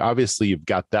concept. So obviously you've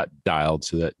got that dialed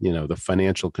so that, the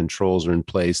financial controls are in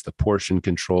place, the portion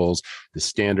controls, the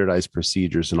standardized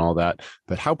procedures and all that.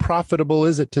 But how profitable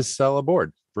is it to sell a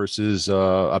board versus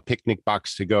a picnic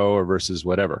box to go or versus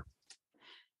whatever?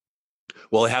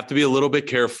 Well, I have to be a little bit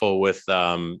careful with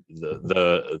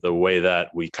the way that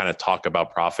we kind of talk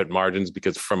about profit margins,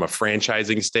 because from a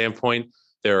franchising standpoint,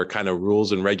 there are kind of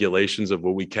rules and regulations of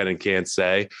what we can and can't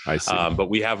say. I see. But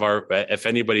we have if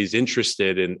anybody's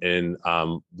interested in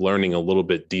learning a little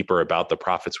bit deeper about the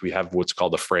profits, we have what's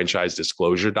called a franchise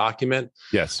disclosure document.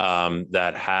 Yes.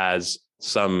 That has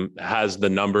the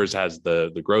numbers, has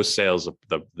the gross sales,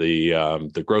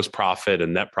 the gross profit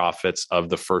and net profits of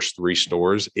the first 3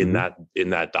 stores in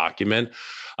that document.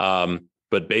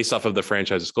 But based off of the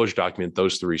franchise disclosure document,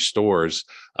 those 3 stores,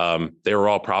 they were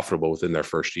all profitable within their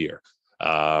first year.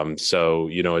 So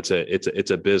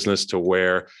it's a business to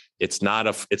where it's not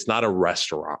a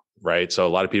restaurant, right? So a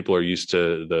lot of people are used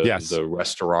to the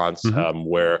restaurants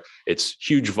where it's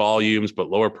huge volumes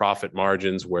but lower profit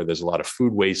margins, where there's a lot of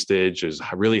food wastage, there's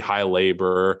really high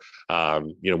labor.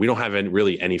 We don't have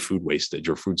any food wastage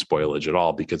or food spoilage at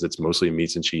all, because it's mostly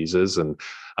meats and cheeses, and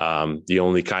the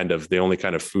only kind of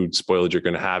food spoilage you're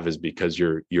going to have is because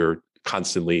you're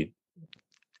constantly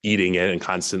eating it and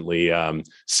constantly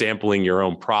sampling your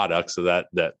own product, so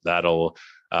that'll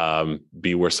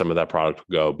be where some of that product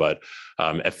will go. But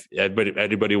if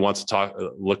anybody wants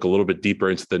to look a little bit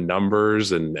deeper into the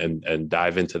numbers and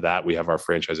dive into that, we have our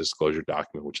franchise disclosure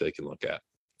document, which they can look at.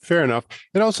 Fair enough.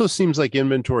 It also seems like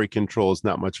inventory control is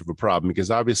not much of a problem because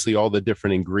obviously all the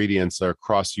different ingredients are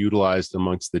cross-utilized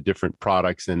amongst the different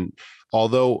products. And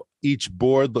although each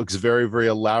board looks very, very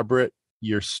elaborate,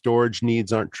 your storage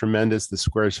needs aren't tremendous. The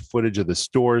square footage of the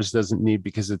stores doesn't need,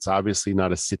 because it's obviously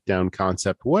not a sit-down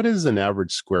concept. What is an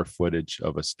average square footage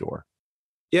of a store?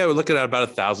 Yeah, we're looking at about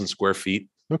 1,000 square feet.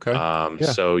 Okay.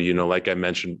 So, like I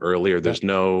mentioned earlier, there's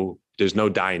no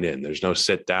dine in, there's no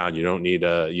sit down. You don't need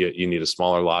you need a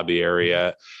smaller lobby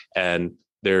area, and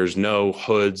there's no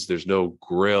hoods, there's no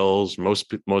grills.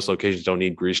 Most locations don't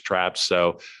need grease traps.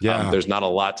 So there's not a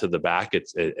lot to the back.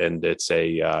 It's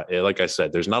like I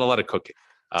said, there's not a lot of cooking.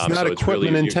 It's not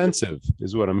equipment intensive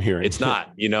is what I'm hearing. It's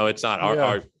not, it's not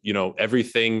our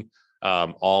everything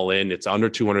all in, it's under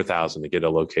 200,000 to get a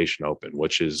location open,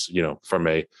 which is,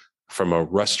 from a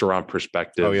restaurant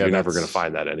perspective, you're never going to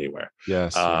find that anywhere.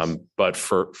 Yes. But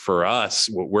for us,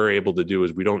 what we're able to do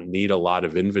is we don't need a lot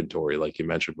of inventory, like you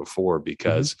mentioned before,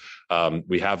 because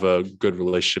we have a good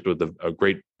relationship with a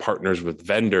great partners with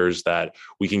vendors that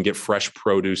we can get fresh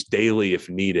produce daily if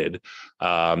needed.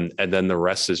 And then the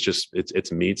rest is just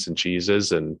it's meats and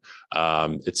cheeses and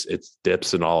it's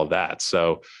dips and all of that.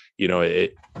 So,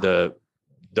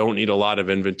 don't need a lot of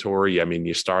inventory. I mean,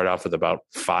 you start off with about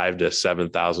 $5,000 to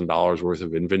 $7,000 worth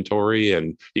of inventory,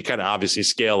 and you kind of obviously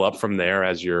scale up from there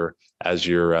as your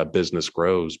business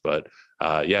grows. But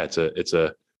it's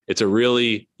a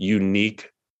really unique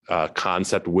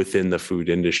concept within the food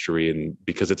industry, and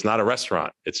because it's not a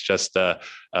restaurant, it's just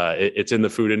it's in the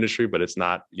food industry, but it's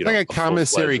not like a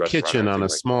commissary kitchen on a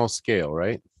small scale,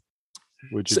 right?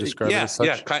 Would you describe it as such?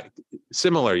 Yeah,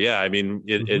 similar. Yeah, I mean,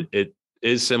 it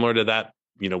is similar to that.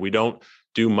 We don't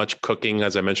do much cooking.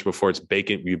 As I mentioned before, it's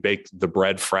baking. You bake the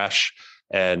bread fresh,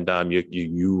 and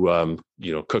you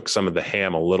cook some of the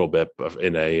ham a little bit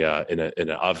in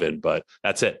an oven, but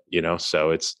that's it.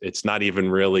 So it's not even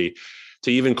really,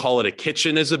 to even call it a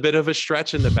kitchen is a bit of a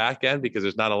stretch in the back end because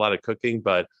there's not a lot of cooking,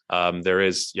 but there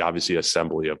is obviously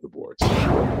assembly of the boards.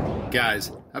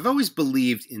 Guys, I've always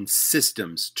believed in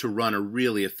systems to run a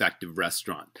really effective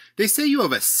restaurant. They say you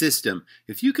have a system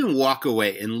if you can walk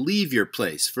away and leave your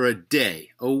place for a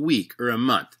day, a week, or a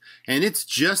month, and it's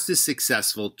just as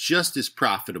successful, just as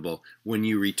profitable when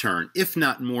you return, if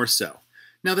not more so.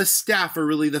 Now, the staff are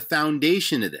really the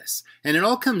foundation of this, and it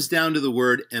all comes down to the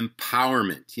word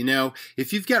empowerment.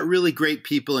 If you've got really great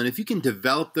people, and if you can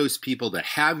develop those people to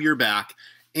have your back,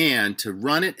 and to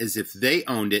run it as if they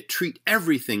owned it, treat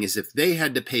everything as if they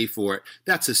had to pay for it,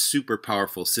 that's a super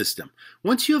powerful system.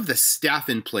 Once you have the staff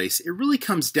in place, it really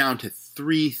comes down to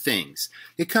three things.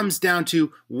 It comes down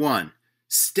to 1,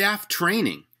 staff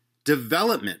training,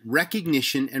 development,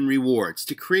 recognition, and rewards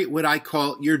to create what I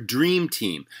call your dream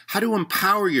team. How to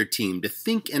empower your team to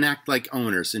think and act like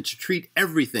owners and to treat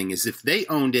everything as if they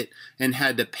owned it and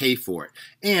had to pay for it.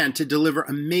 And to deliver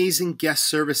amazing guest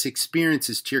service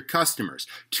experiences to your customers,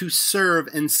 to serve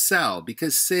and sell,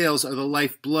 because sales are the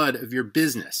lifeblood of your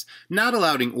business. Not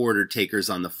allowing order takers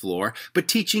on the floor, but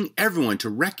teaching everyone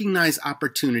to recognize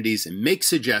opportunities and make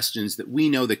suggestions that we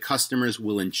know the customers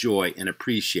will enjoy and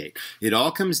appreciate. It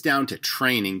all comes down to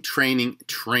training.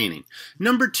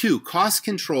 Number 2, cost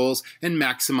controls and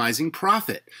maximizing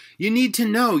profit. You need to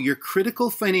know your critical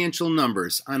financial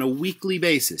numbers on a weekly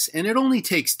basis, and it only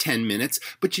takes 10 minutes,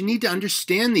 but you need to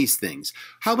understand these things.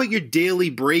 How about your daily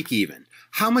break even?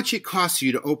 How much it costs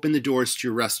you to open the doors to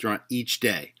your restaurant each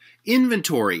day?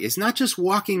 Inventory is not just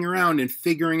walking around and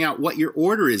figuring out what your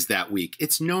order is that week.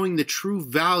 It's knowing the true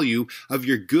value of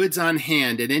your goods on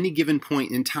hand at any given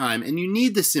point in time, and you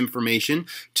need this information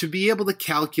to be able to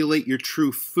calculate your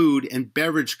true food and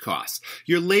beverage costs.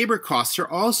 Your labor costs are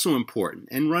also important,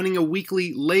 and running a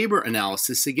weekly labor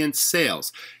analysis against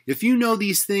sales. If you know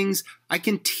these things, I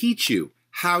can teach you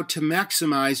how to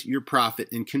maximize your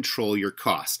profit and control your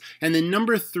costs. And then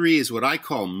number 3 is what I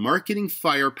call marketing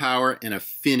firepower and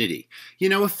affinity.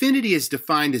 Affinity is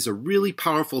defined as a really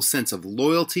powerful sense of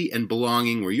loyalty and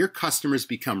belonging where your customers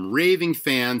become raving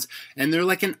fans and they're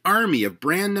like an army of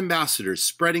brand ambassadors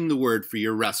spreading the word for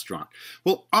your restaurant.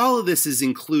 Well, all of this is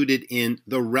included in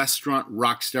the Restaurant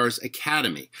Rockstars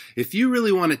Academy. If you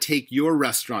really want to take your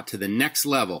restaurant to the next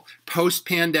level,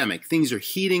 post-pandemic, things are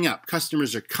heating up,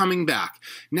 customers are coming back.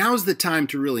 Now's the time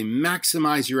to really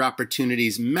maximize your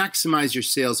opportunities, maximize your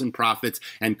sales and profits,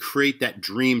 and create that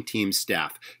dream team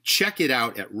staff. Check it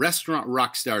out at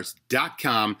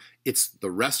restaurantrockstars.com. It's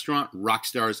the Restaurant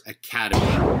Rockstars Academy.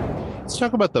 Let's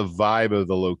talk about the vibe of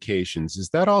the locations. Is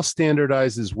that all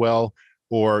standardized as well?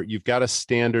 or you've got a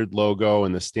standard logo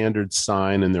and the standard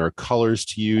sign and there are colors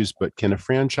to use, but can a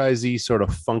franchisee sort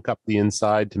of funk up the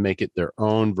inside to make it their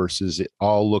own versus it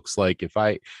all looks like if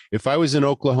I was in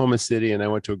Oklahoma City and I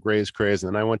went to a Graze Craze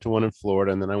and then I went to one in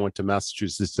Florida and then I went to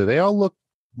Massachusetts, do they all look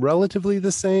relatively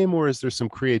the same or is there some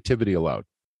creativity allowed?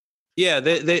 Yeah,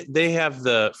 they have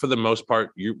for the most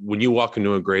part, when you walk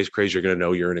into a Graze Craze, you're going to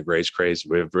know you're in a Graze Craze.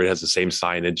 It has the same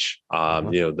signage,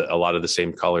 a lot of the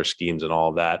same color schemes and all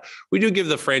of that. We do give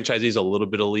the franchisees a little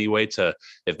bit of leeway to,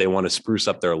 if they want to spruce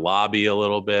up their lobby a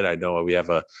little bit. I know we have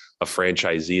a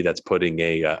franchisee that's putting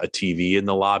a TV in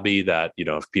the lobby that,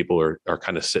 if people are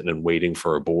kind of sitting and waiting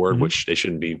for a board, which they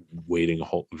shouldn't be waiting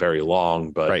very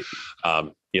long, but, right.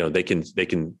 They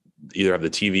can either have the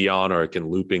TV on or it can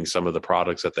looping some of the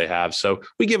products that they have. So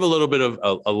we give a little bit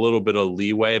of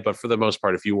leeway, but for the most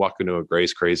part, if you walk into a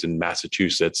Graze Craze in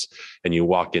Massachusetts and you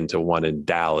walk into one in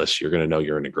Dallas, you're going to know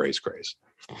you're in a Graze Craze.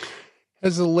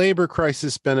 Has the labor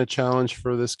crisis been a challenge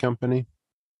for this company?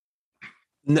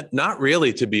 Not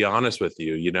really, to be honest with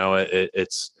you.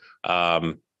 It's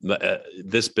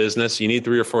this business, you need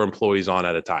 3 or 4 employees on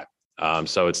at a time.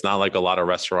 So it's not like a lot of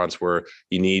restaurants where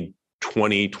you need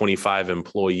 20, 25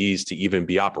 employees to even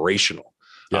be operational.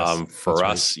 Yes, for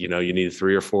us, right. You need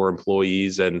 3 or 4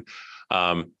 employees. And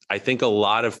I think a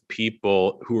lot of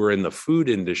people who are in the food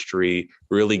industry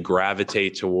really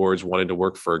gravitate towards wanting to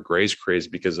work for a Graze Craze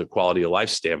because of quality of life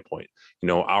standpoint.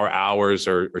 Our hours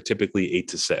are typically 8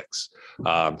 to 6.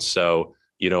 So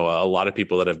a lot of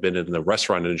people that have been in the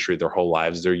restaurant industry their whole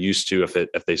lives, they're used to,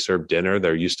 if they serve dinner,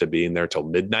 they're used to being there till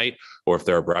midnight, or if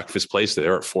they're a breakfast place,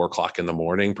 they're at 4 o'clock in the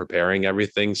morning preparing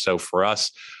everything. So for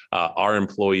us, our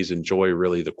employees enjoy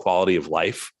really the quality of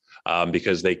life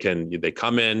because they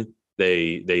come in,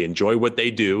 they enjoy what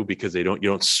they do because you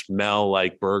don't smell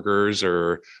like burgers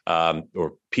or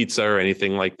pizza or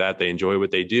anything like that. They enjoy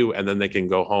what they do, and then they can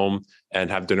go home and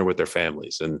have dinner with their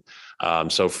families. And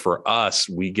so for us,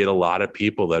 we get a lot of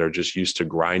people that are just used to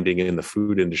grinding in the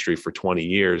food industry for 20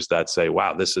 years that say,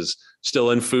 wow, this is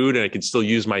still in food and I can still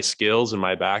use my skills and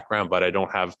my background, but I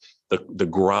don't have the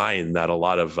grind that a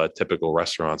lot of typical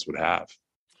restaurants would have.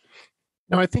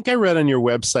 Now, I think I read on your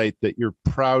website that you're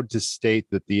proud to state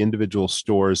that the individual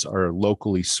stores are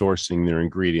locally sourcing their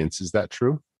ingredients. Is that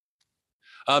true?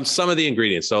 Some of the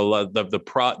ingredients. So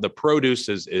the produce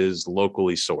is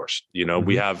locally sourced.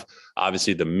 We have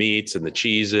obviously the meats and the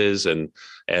cheeses and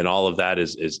all of that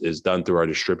is done through our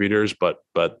distributors. But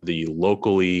the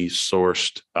locally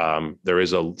sourced, there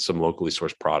is some locally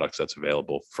sourced products that's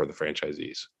available for the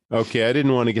franchisees. Okay, I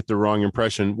didn't want to get the wrong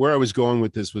impression. Where I was going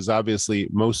with this was obviously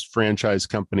most franchise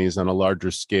companies on a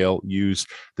larger scale use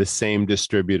the same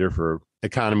distributor for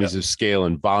economies of scale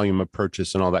and volume of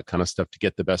purchase and all that kind of stuff to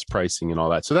get the best pricing and all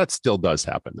that. So that still does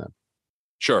happen then.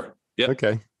 Sure. Yeah.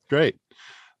 Okay, great.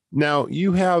 Now,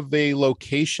 you have a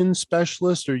location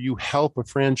specialist, or you help a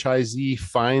franchisee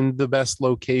find the best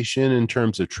location in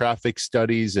terms of traffic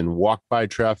studies and walk-by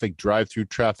traffic, drive-through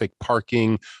traffic,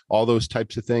 parking, all those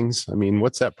types of things. I mean,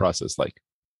 what's that process like?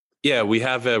 Yeah, we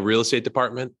have a real estate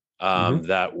department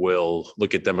that will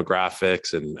look at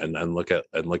demographics and look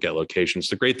at locations.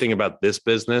 The great thing about this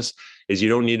business is you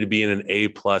don't need to be in an A+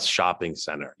 shopping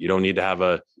center. You don't need to have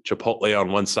a Chipotle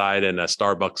on one side and a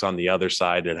Starbucks on the other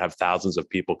side and have thousands of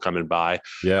people coming by.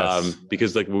 Yes.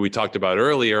 Because like what we talked about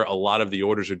earlier, a lot of the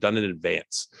orders are done in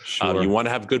advance. Sure. You want to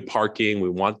have good parking. We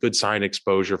want good sign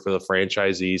exposure for the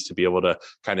franchisees to be able to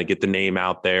kind of get the name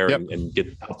out there and get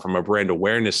from a brand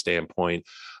awareness standpoint.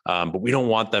 But we don't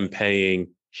want them paying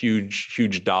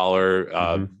huge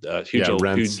dollar,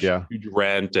 huge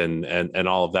rent and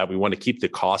all of that. We want to keep the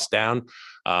cost down,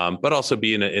 but also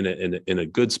be in a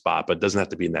good spot, but doesn't have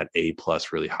to be in that A+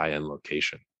 really high end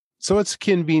location. So it's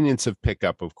convenience of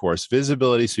pickup, of course,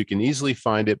 visibility, so you can easily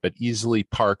find it, but easily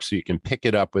park so you can pick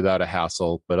it up without a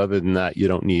hassle. But other than that, you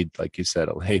don't need, like you said,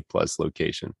 an A+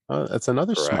 location. That's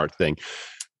another smart thing.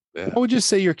 Yeah. What would you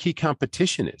say your key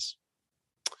competition is?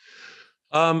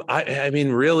 I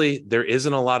mean, really, there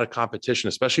isn't a lot of competition,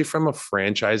 especially from a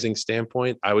franchising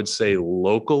standpoint. I would say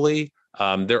locally,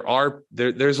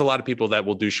 there's a lot of people that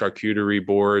will do charcuterie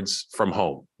boards from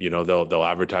home. They'll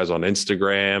advertise on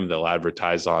Instagram, they'll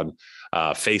advertise on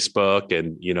Facebook,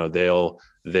 and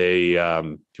they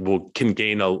can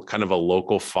gain a kind of a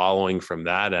local following from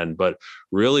that end. But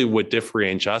really what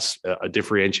differentiates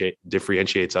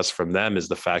us from them is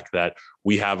the fact that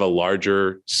we have a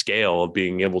larger scale of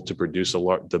being able to produce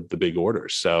the big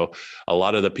orders. So a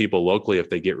lot of the people locally, if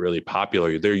they get really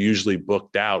popular, they're usually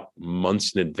booked out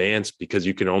months in advance because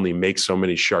you can only make so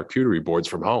many charcuterie boards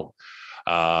from home.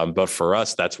 But for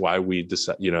us, that's why we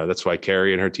decided, that's why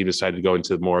Carrie and her team decided to go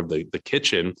into more of the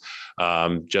kitchen,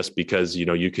 just because,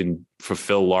 you can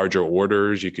fulfill larger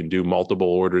orders, you can do multiple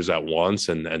orders at once.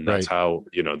 And that's how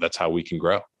we can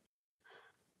grow.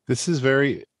 This is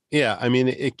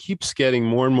it keeps getting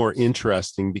more and more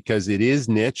interesting because it is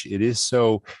niche. It is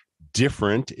so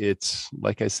different. It's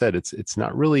like I said, it's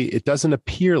not really, it doesn't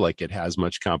appear like it has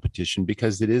much competition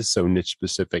because it is so niche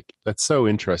specific. That's so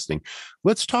interesting.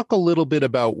 Let's talk a little bit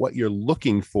about what you're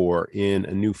looking for in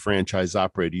a new franchise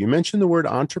operator. You mentioned the word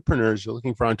entrepreneurs. You're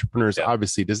looking for entrepreneurs. Yeah.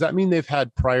 Obviously, does that mean they've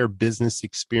had prior business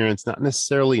experience, not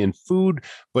necessarily in food,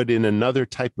 but in another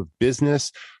type of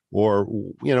business? Or,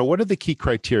 what are the key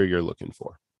criteria you're looking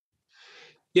for?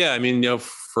 Yeah,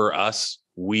 for us,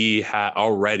 we have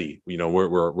already,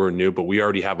 we're new, but we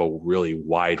already have a really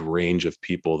wide range of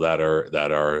people that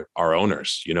are our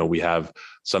owners.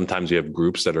 Sometimes we have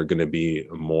groups that are going to be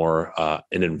more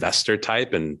an investor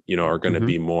type and, are going to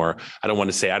be more, I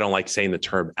don't like saying the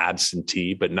term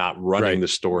absentee, but not running the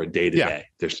store day to day.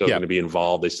 They're still going to be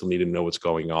involved. They still need to know what's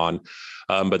going on.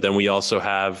 But then we also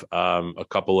have a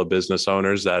couple of business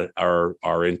owners that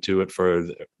are into it for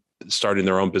starting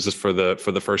their own business for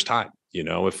the first time.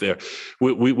 If they're,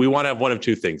 we want to have one of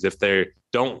two things. If they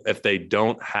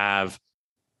don't have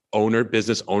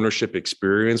business ownership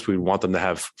experience, we want them to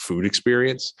have food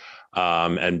experience,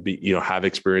 and have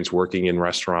experience working in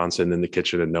restaurants and in the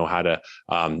kitchen and know how to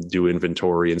do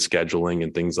inventory and scheduling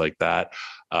and things like that.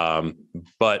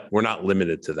 But we're not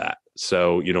limited to that.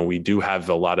 So, we do have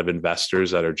a lot of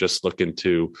investors that are just looking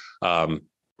to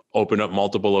open up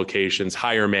multiple locations,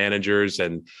 hire managers,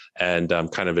 and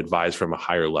kind of advise from a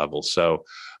higher level. So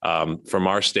from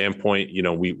our standpoint,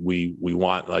 we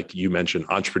want, like you mentioned,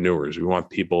 entrepreneurs. We want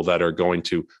people that are going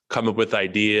to come up with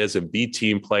ideas and be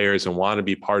team players and want to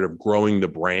be part of growing the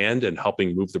brand and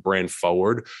helping move the brand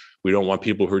forward. We don't want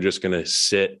people who are just going to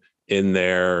sit in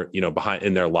their,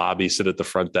 in their lobby, sit at the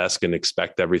front desk and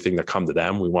expect everything to come to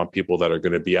them. We want people that are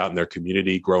going to be out in their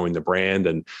community, growing the brand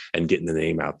and getting the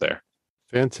name out there.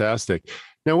 Fantastic.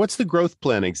 Now, what's the growth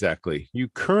plan exactly? You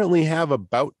currently have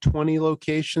about 20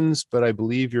 locations, but I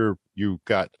believe you've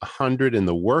got 100 in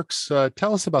the works.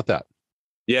 Tell us about that.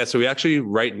 Yeah, so we actually,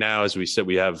 right now, as we said,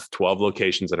 we have 12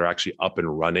 locations that are actually up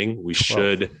and running. We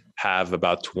should have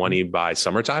about 20 by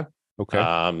summertime. Okay.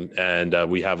 And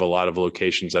we have a lot of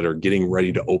locations that are getting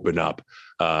ready to open up,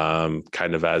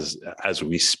 kind of as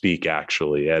we speak,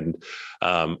 actually. And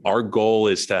our goal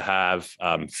is to have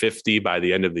 50 by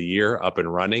the end of the year up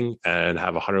and running, and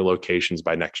have 100 locations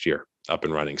by next year up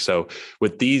and running. So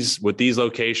with these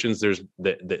locations,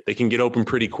 they can get open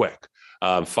pretty quick.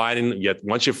 Once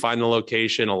you find the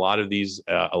location, a lot of these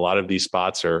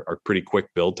spots are pretty quick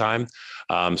build time.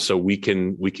 So we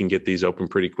can get these open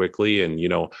pretty quickly. And,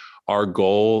 our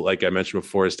goal, like I mentioned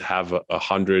before, is to have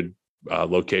 100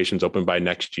 locations open by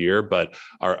next year. But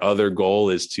our other goal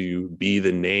is to be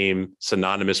the name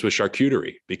synonymous with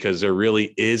charcuterie, because there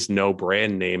really is no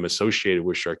brand name associated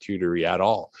with charcuterie at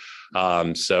all.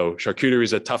 So charcuterie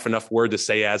is a tough enough word to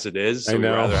say as it is. So we'd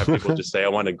rather have people just say, I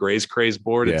want a Graze Craze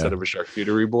board instead of a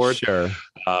charcuterie board. Sure.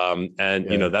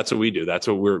 That's what we do. That's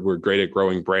what we're great at,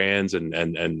 growing brands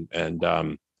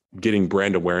and getting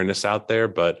brand awareness out there.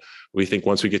 But we think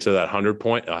once we get to that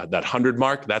 100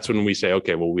 mark, that's when we say,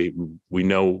 okay, well, we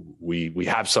know we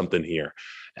have something here.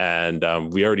 And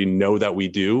we already know that we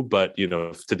do, but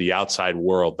to the outside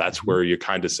world, that's where you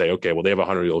kind of say, okay, well, they have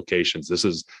 100 locations. This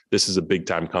is a big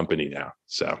time company now.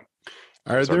 So,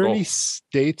 are there any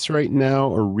states right now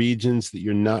or regions that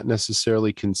you're not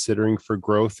necessarily considering for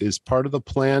growth? Is part of the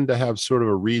plan to have sort of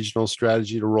a regional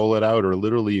strategy to roll it out, or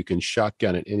literally you can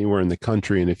shotgun it anywhere in the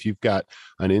country? And if you've got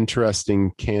an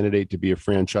interesting candidate to be a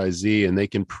franchisee and they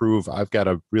can prove I've got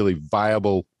a really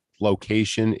viable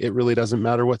location, it really doesn't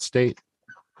matter what state?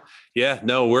 Yeah,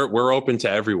 no, we're open to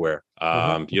everywhere. We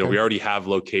already have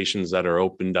locations that are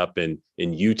opened up in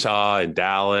Utah and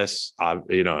Dallas,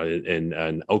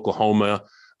 in Oklahoma.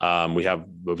 We have,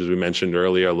 as we mentioned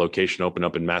earlier, a location open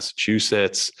up in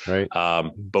Massachusetts, right?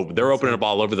 But they're opening up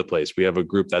all over the place. We have a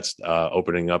group that's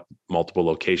opening up multiple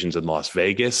locations in Las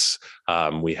Vegas.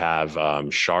 We have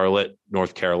Charlotte,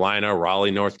 North Carolina,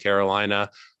 Raleigh, North Carolina,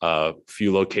 a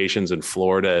few locations in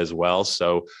Florida as well.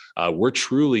 So we're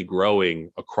truly growing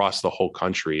across the whole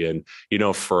country. And,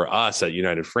 for us at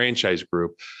United Franchise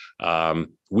Group,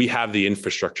 we have the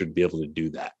infrastructure to be able to do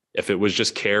that. If it was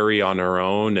just Carrie on her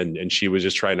own and she was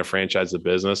just trying to franchise the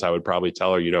business, I would probably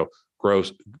tell her,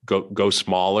 go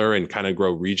smaller and kind of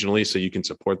grow regionally so you can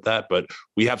support that. But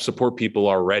we have support people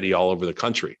already all over the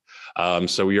country.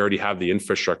 So we already have the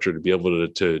infrastructure to be able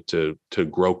to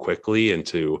grow quickly and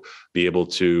to be able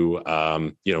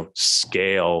to,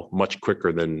 scale much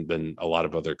quicker than a lot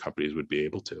of other companies would be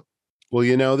able to.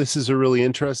 Well, this is a really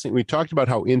interesting, we talked about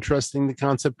how interesting the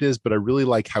concept is, but I really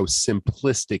like how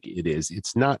simplistic it is.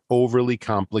 It's not overly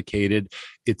complicated.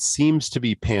 It seems to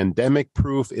be pandemic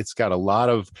proof. It's got a lot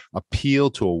of appeal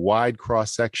to a wide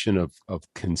cross section of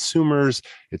consumers.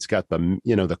 It's got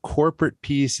the corporate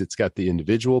piece. It's got the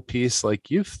individual piece.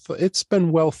 It's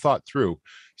been well thought through.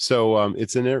 So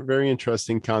it's a very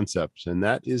interesting concept, and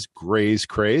that is Graze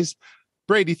Craze.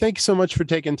 Brady, thank you so much for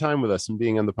taking time with us and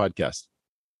being on the podcast.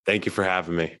 Thank you for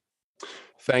having me.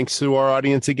 Thanks to our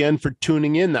audience again for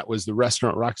tuning in. That was the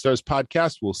Restaurant Rockstars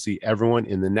Podcast. We'll see everyone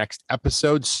in the next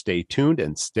episode. Stay tuned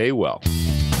and stay well.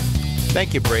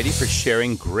 Thank you, Brady, for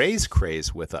sharing Graze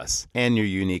Craze with us and your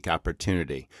unique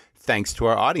opportunity. Thanks to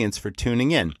our audience for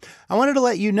tuning in. I wanted to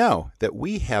let you know that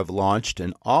we have launched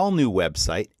an all-new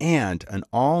website and an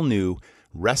all-new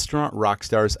Restaurant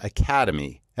Rockstars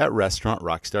Academy at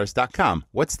restaurantrockstars.com.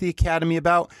 What's the Academy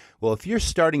about? Well, if you're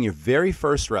starting your very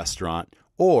first restaurant,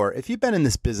 or if you've been in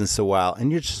this business a while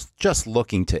and you're just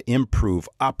looking to improve,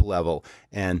 up level,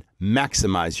 and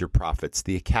maximize your profits,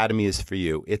 the Academy is for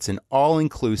you. It's an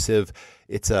all-inclusive,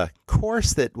 it's a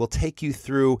course that will take you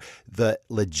through the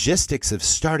logistics of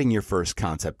starting your first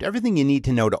concept, everything you need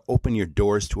to know to open your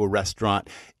doors to a restaurant.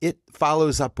 It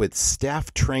follows up with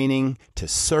staff training to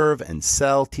serve and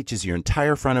sell, teaches your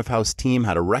entire front of house team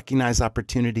how to recognize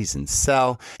opportunities and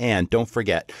sell. And don't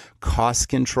forget, cost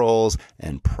controls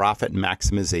and profit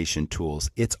maximization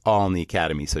tools. It's all in the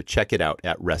Academy. So check it out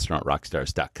at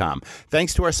restaurantrockstars.com.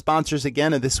 Thanks to our sponsors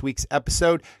again of this week's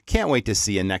episode. Can't wait to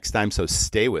see you next time, so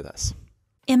stay with us.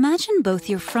 Imagine both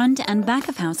your front and back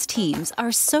of house teams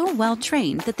are so well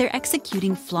trained that they're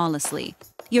executing flawlessly.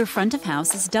 Your front of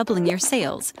house is doubling your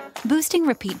sales, boosting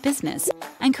repeat business,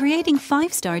 and creating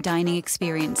 5-star dining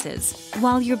experiences,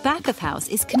 while your back of house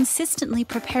is consistently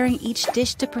preparing each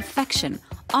dish to perfection,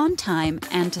 on time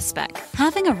and to spec.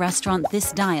 Having a restaurant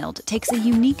this dialed takes a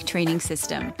unique training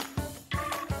system.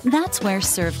 That's where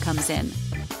Serve comes in.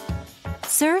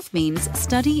 Serve means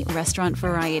Study Restaurant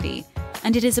Variety,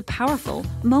 and it is a powerful,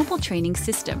 mobile training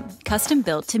system,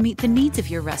 custom-built to meet the needs of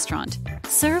your restaurant.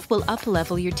 Serve will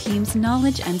up-level your team's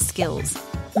knowledge and skills,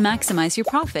 maximize your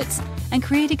profits, and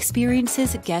create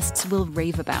experiences guests will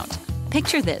rave about.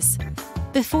 Picture this.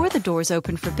 Before the doors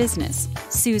open for business,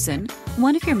 Susan,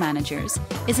 one of your managers,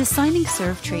 is assigning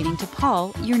Serve training to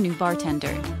Paul, your new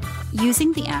bartender.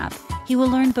 Using the app, he will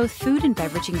learn both food and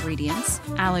beverage ingredients,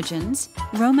 allergens,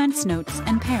 romance notes,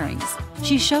 and pairings.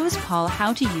 She shows Paul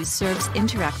how to use Serve's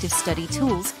interactive study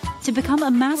tools to become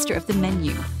a master of the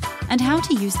menu, and how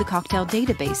to use the cocktail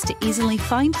database to easily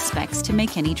find specs to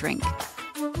make any drink.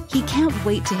 He can't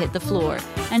wait to hit the floor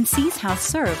and sees how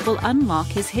Serve will unlock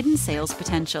his hidden sales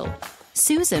potential.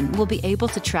 Susan will be able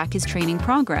to track his training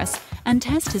progress and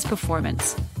test his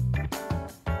performance.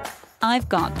 I've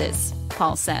got this,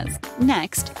 Paul says.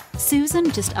 Next, Susan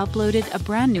just uploaded a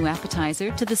brand new appetizer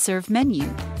to the Serve menu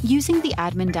using the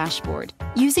admin dashboard.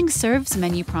 Using Serve's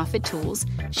menu profit tools,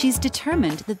 she's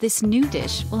determined that this new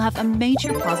dish will have a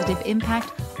major positive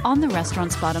impact on the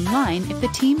restaurant's bottom line if the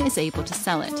team is able to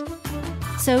sell it.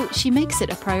 So she makes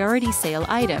it a priority sale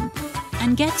item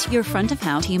and gets your front of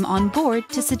house team on board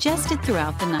to suggest it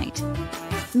throughout the night.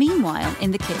 Meanwhile,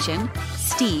 in the kitchen,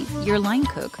 Steve, your line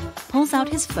cook, pulls out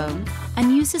his phone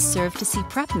and uses Serve to see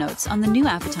prep notes on the new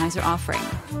appetizer offering.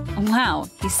 Wow,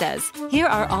 he says, here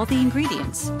are all the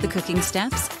ingredients, the cooking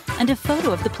steps, and a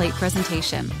photo of the plate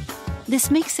presentation.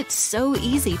 This makes it so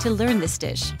easy to learn this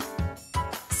dish.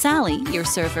 Sally, your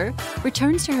server,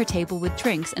 returns to her table with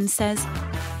drinks and says,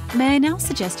 "May I now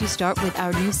suggest you start with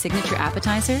our new signature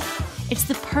appetizer? It's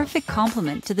the perfect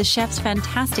complement to the chef's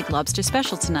fantastic lobster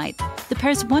special tonight that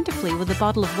pairs wonderfully with a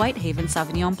bottle of Whitehaven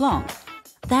Sauvignon Blanc."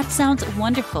 "That sounds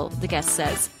wonderful," the guest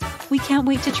says. "We can't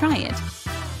wait to try it."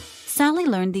 Sally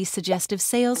learned these suggestive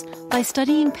sales by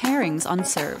studying pairings on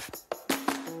Serve.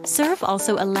 Serve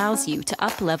also allows you to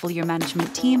up-level your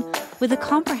management team with a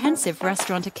comprehensive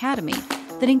restaurant academy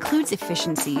that includes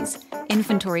efficiencies,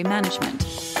 inventory management,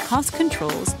 cost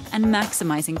controls, and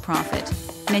maximizing profit,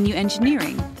 menu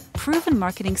engineering, proven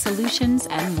marketing solutions,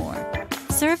 and more.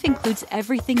 Serve includes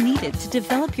everything needed to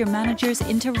develop your managers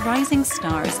into rising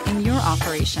stars in your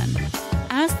operation.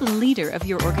 As the leader of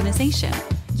your organization,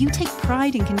 you take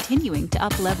pride in continuing to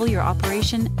up-level your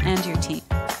operation and your team.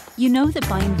 You know that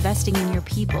by investing in your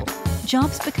people,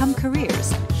 jobs become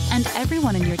careers, and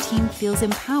everyone in your team feels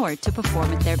empowered to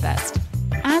perform at their best.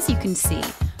 As you can see,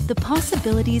 the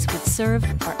possibilities with Serve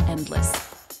are endless.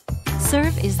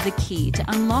 Serve is the key to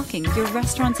unlocking your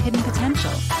restaurant's hidden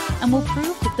potential and will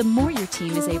prove that the more your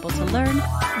team is able to learn,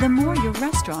 the more your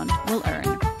restaurant will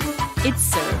earn. It's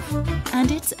Serve,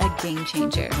 and it's a game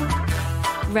changer.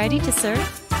 Ready to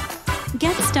serve?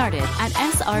 Get started at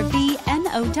srvnow.com.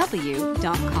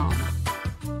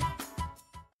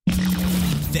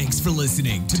 Thanks for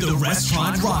listening to the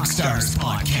Restaurant Rockstars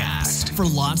Podcast. For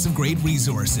lots of great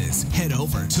resources, head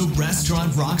over to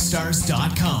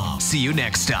restaurantrockstars.com. See you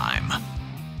next time.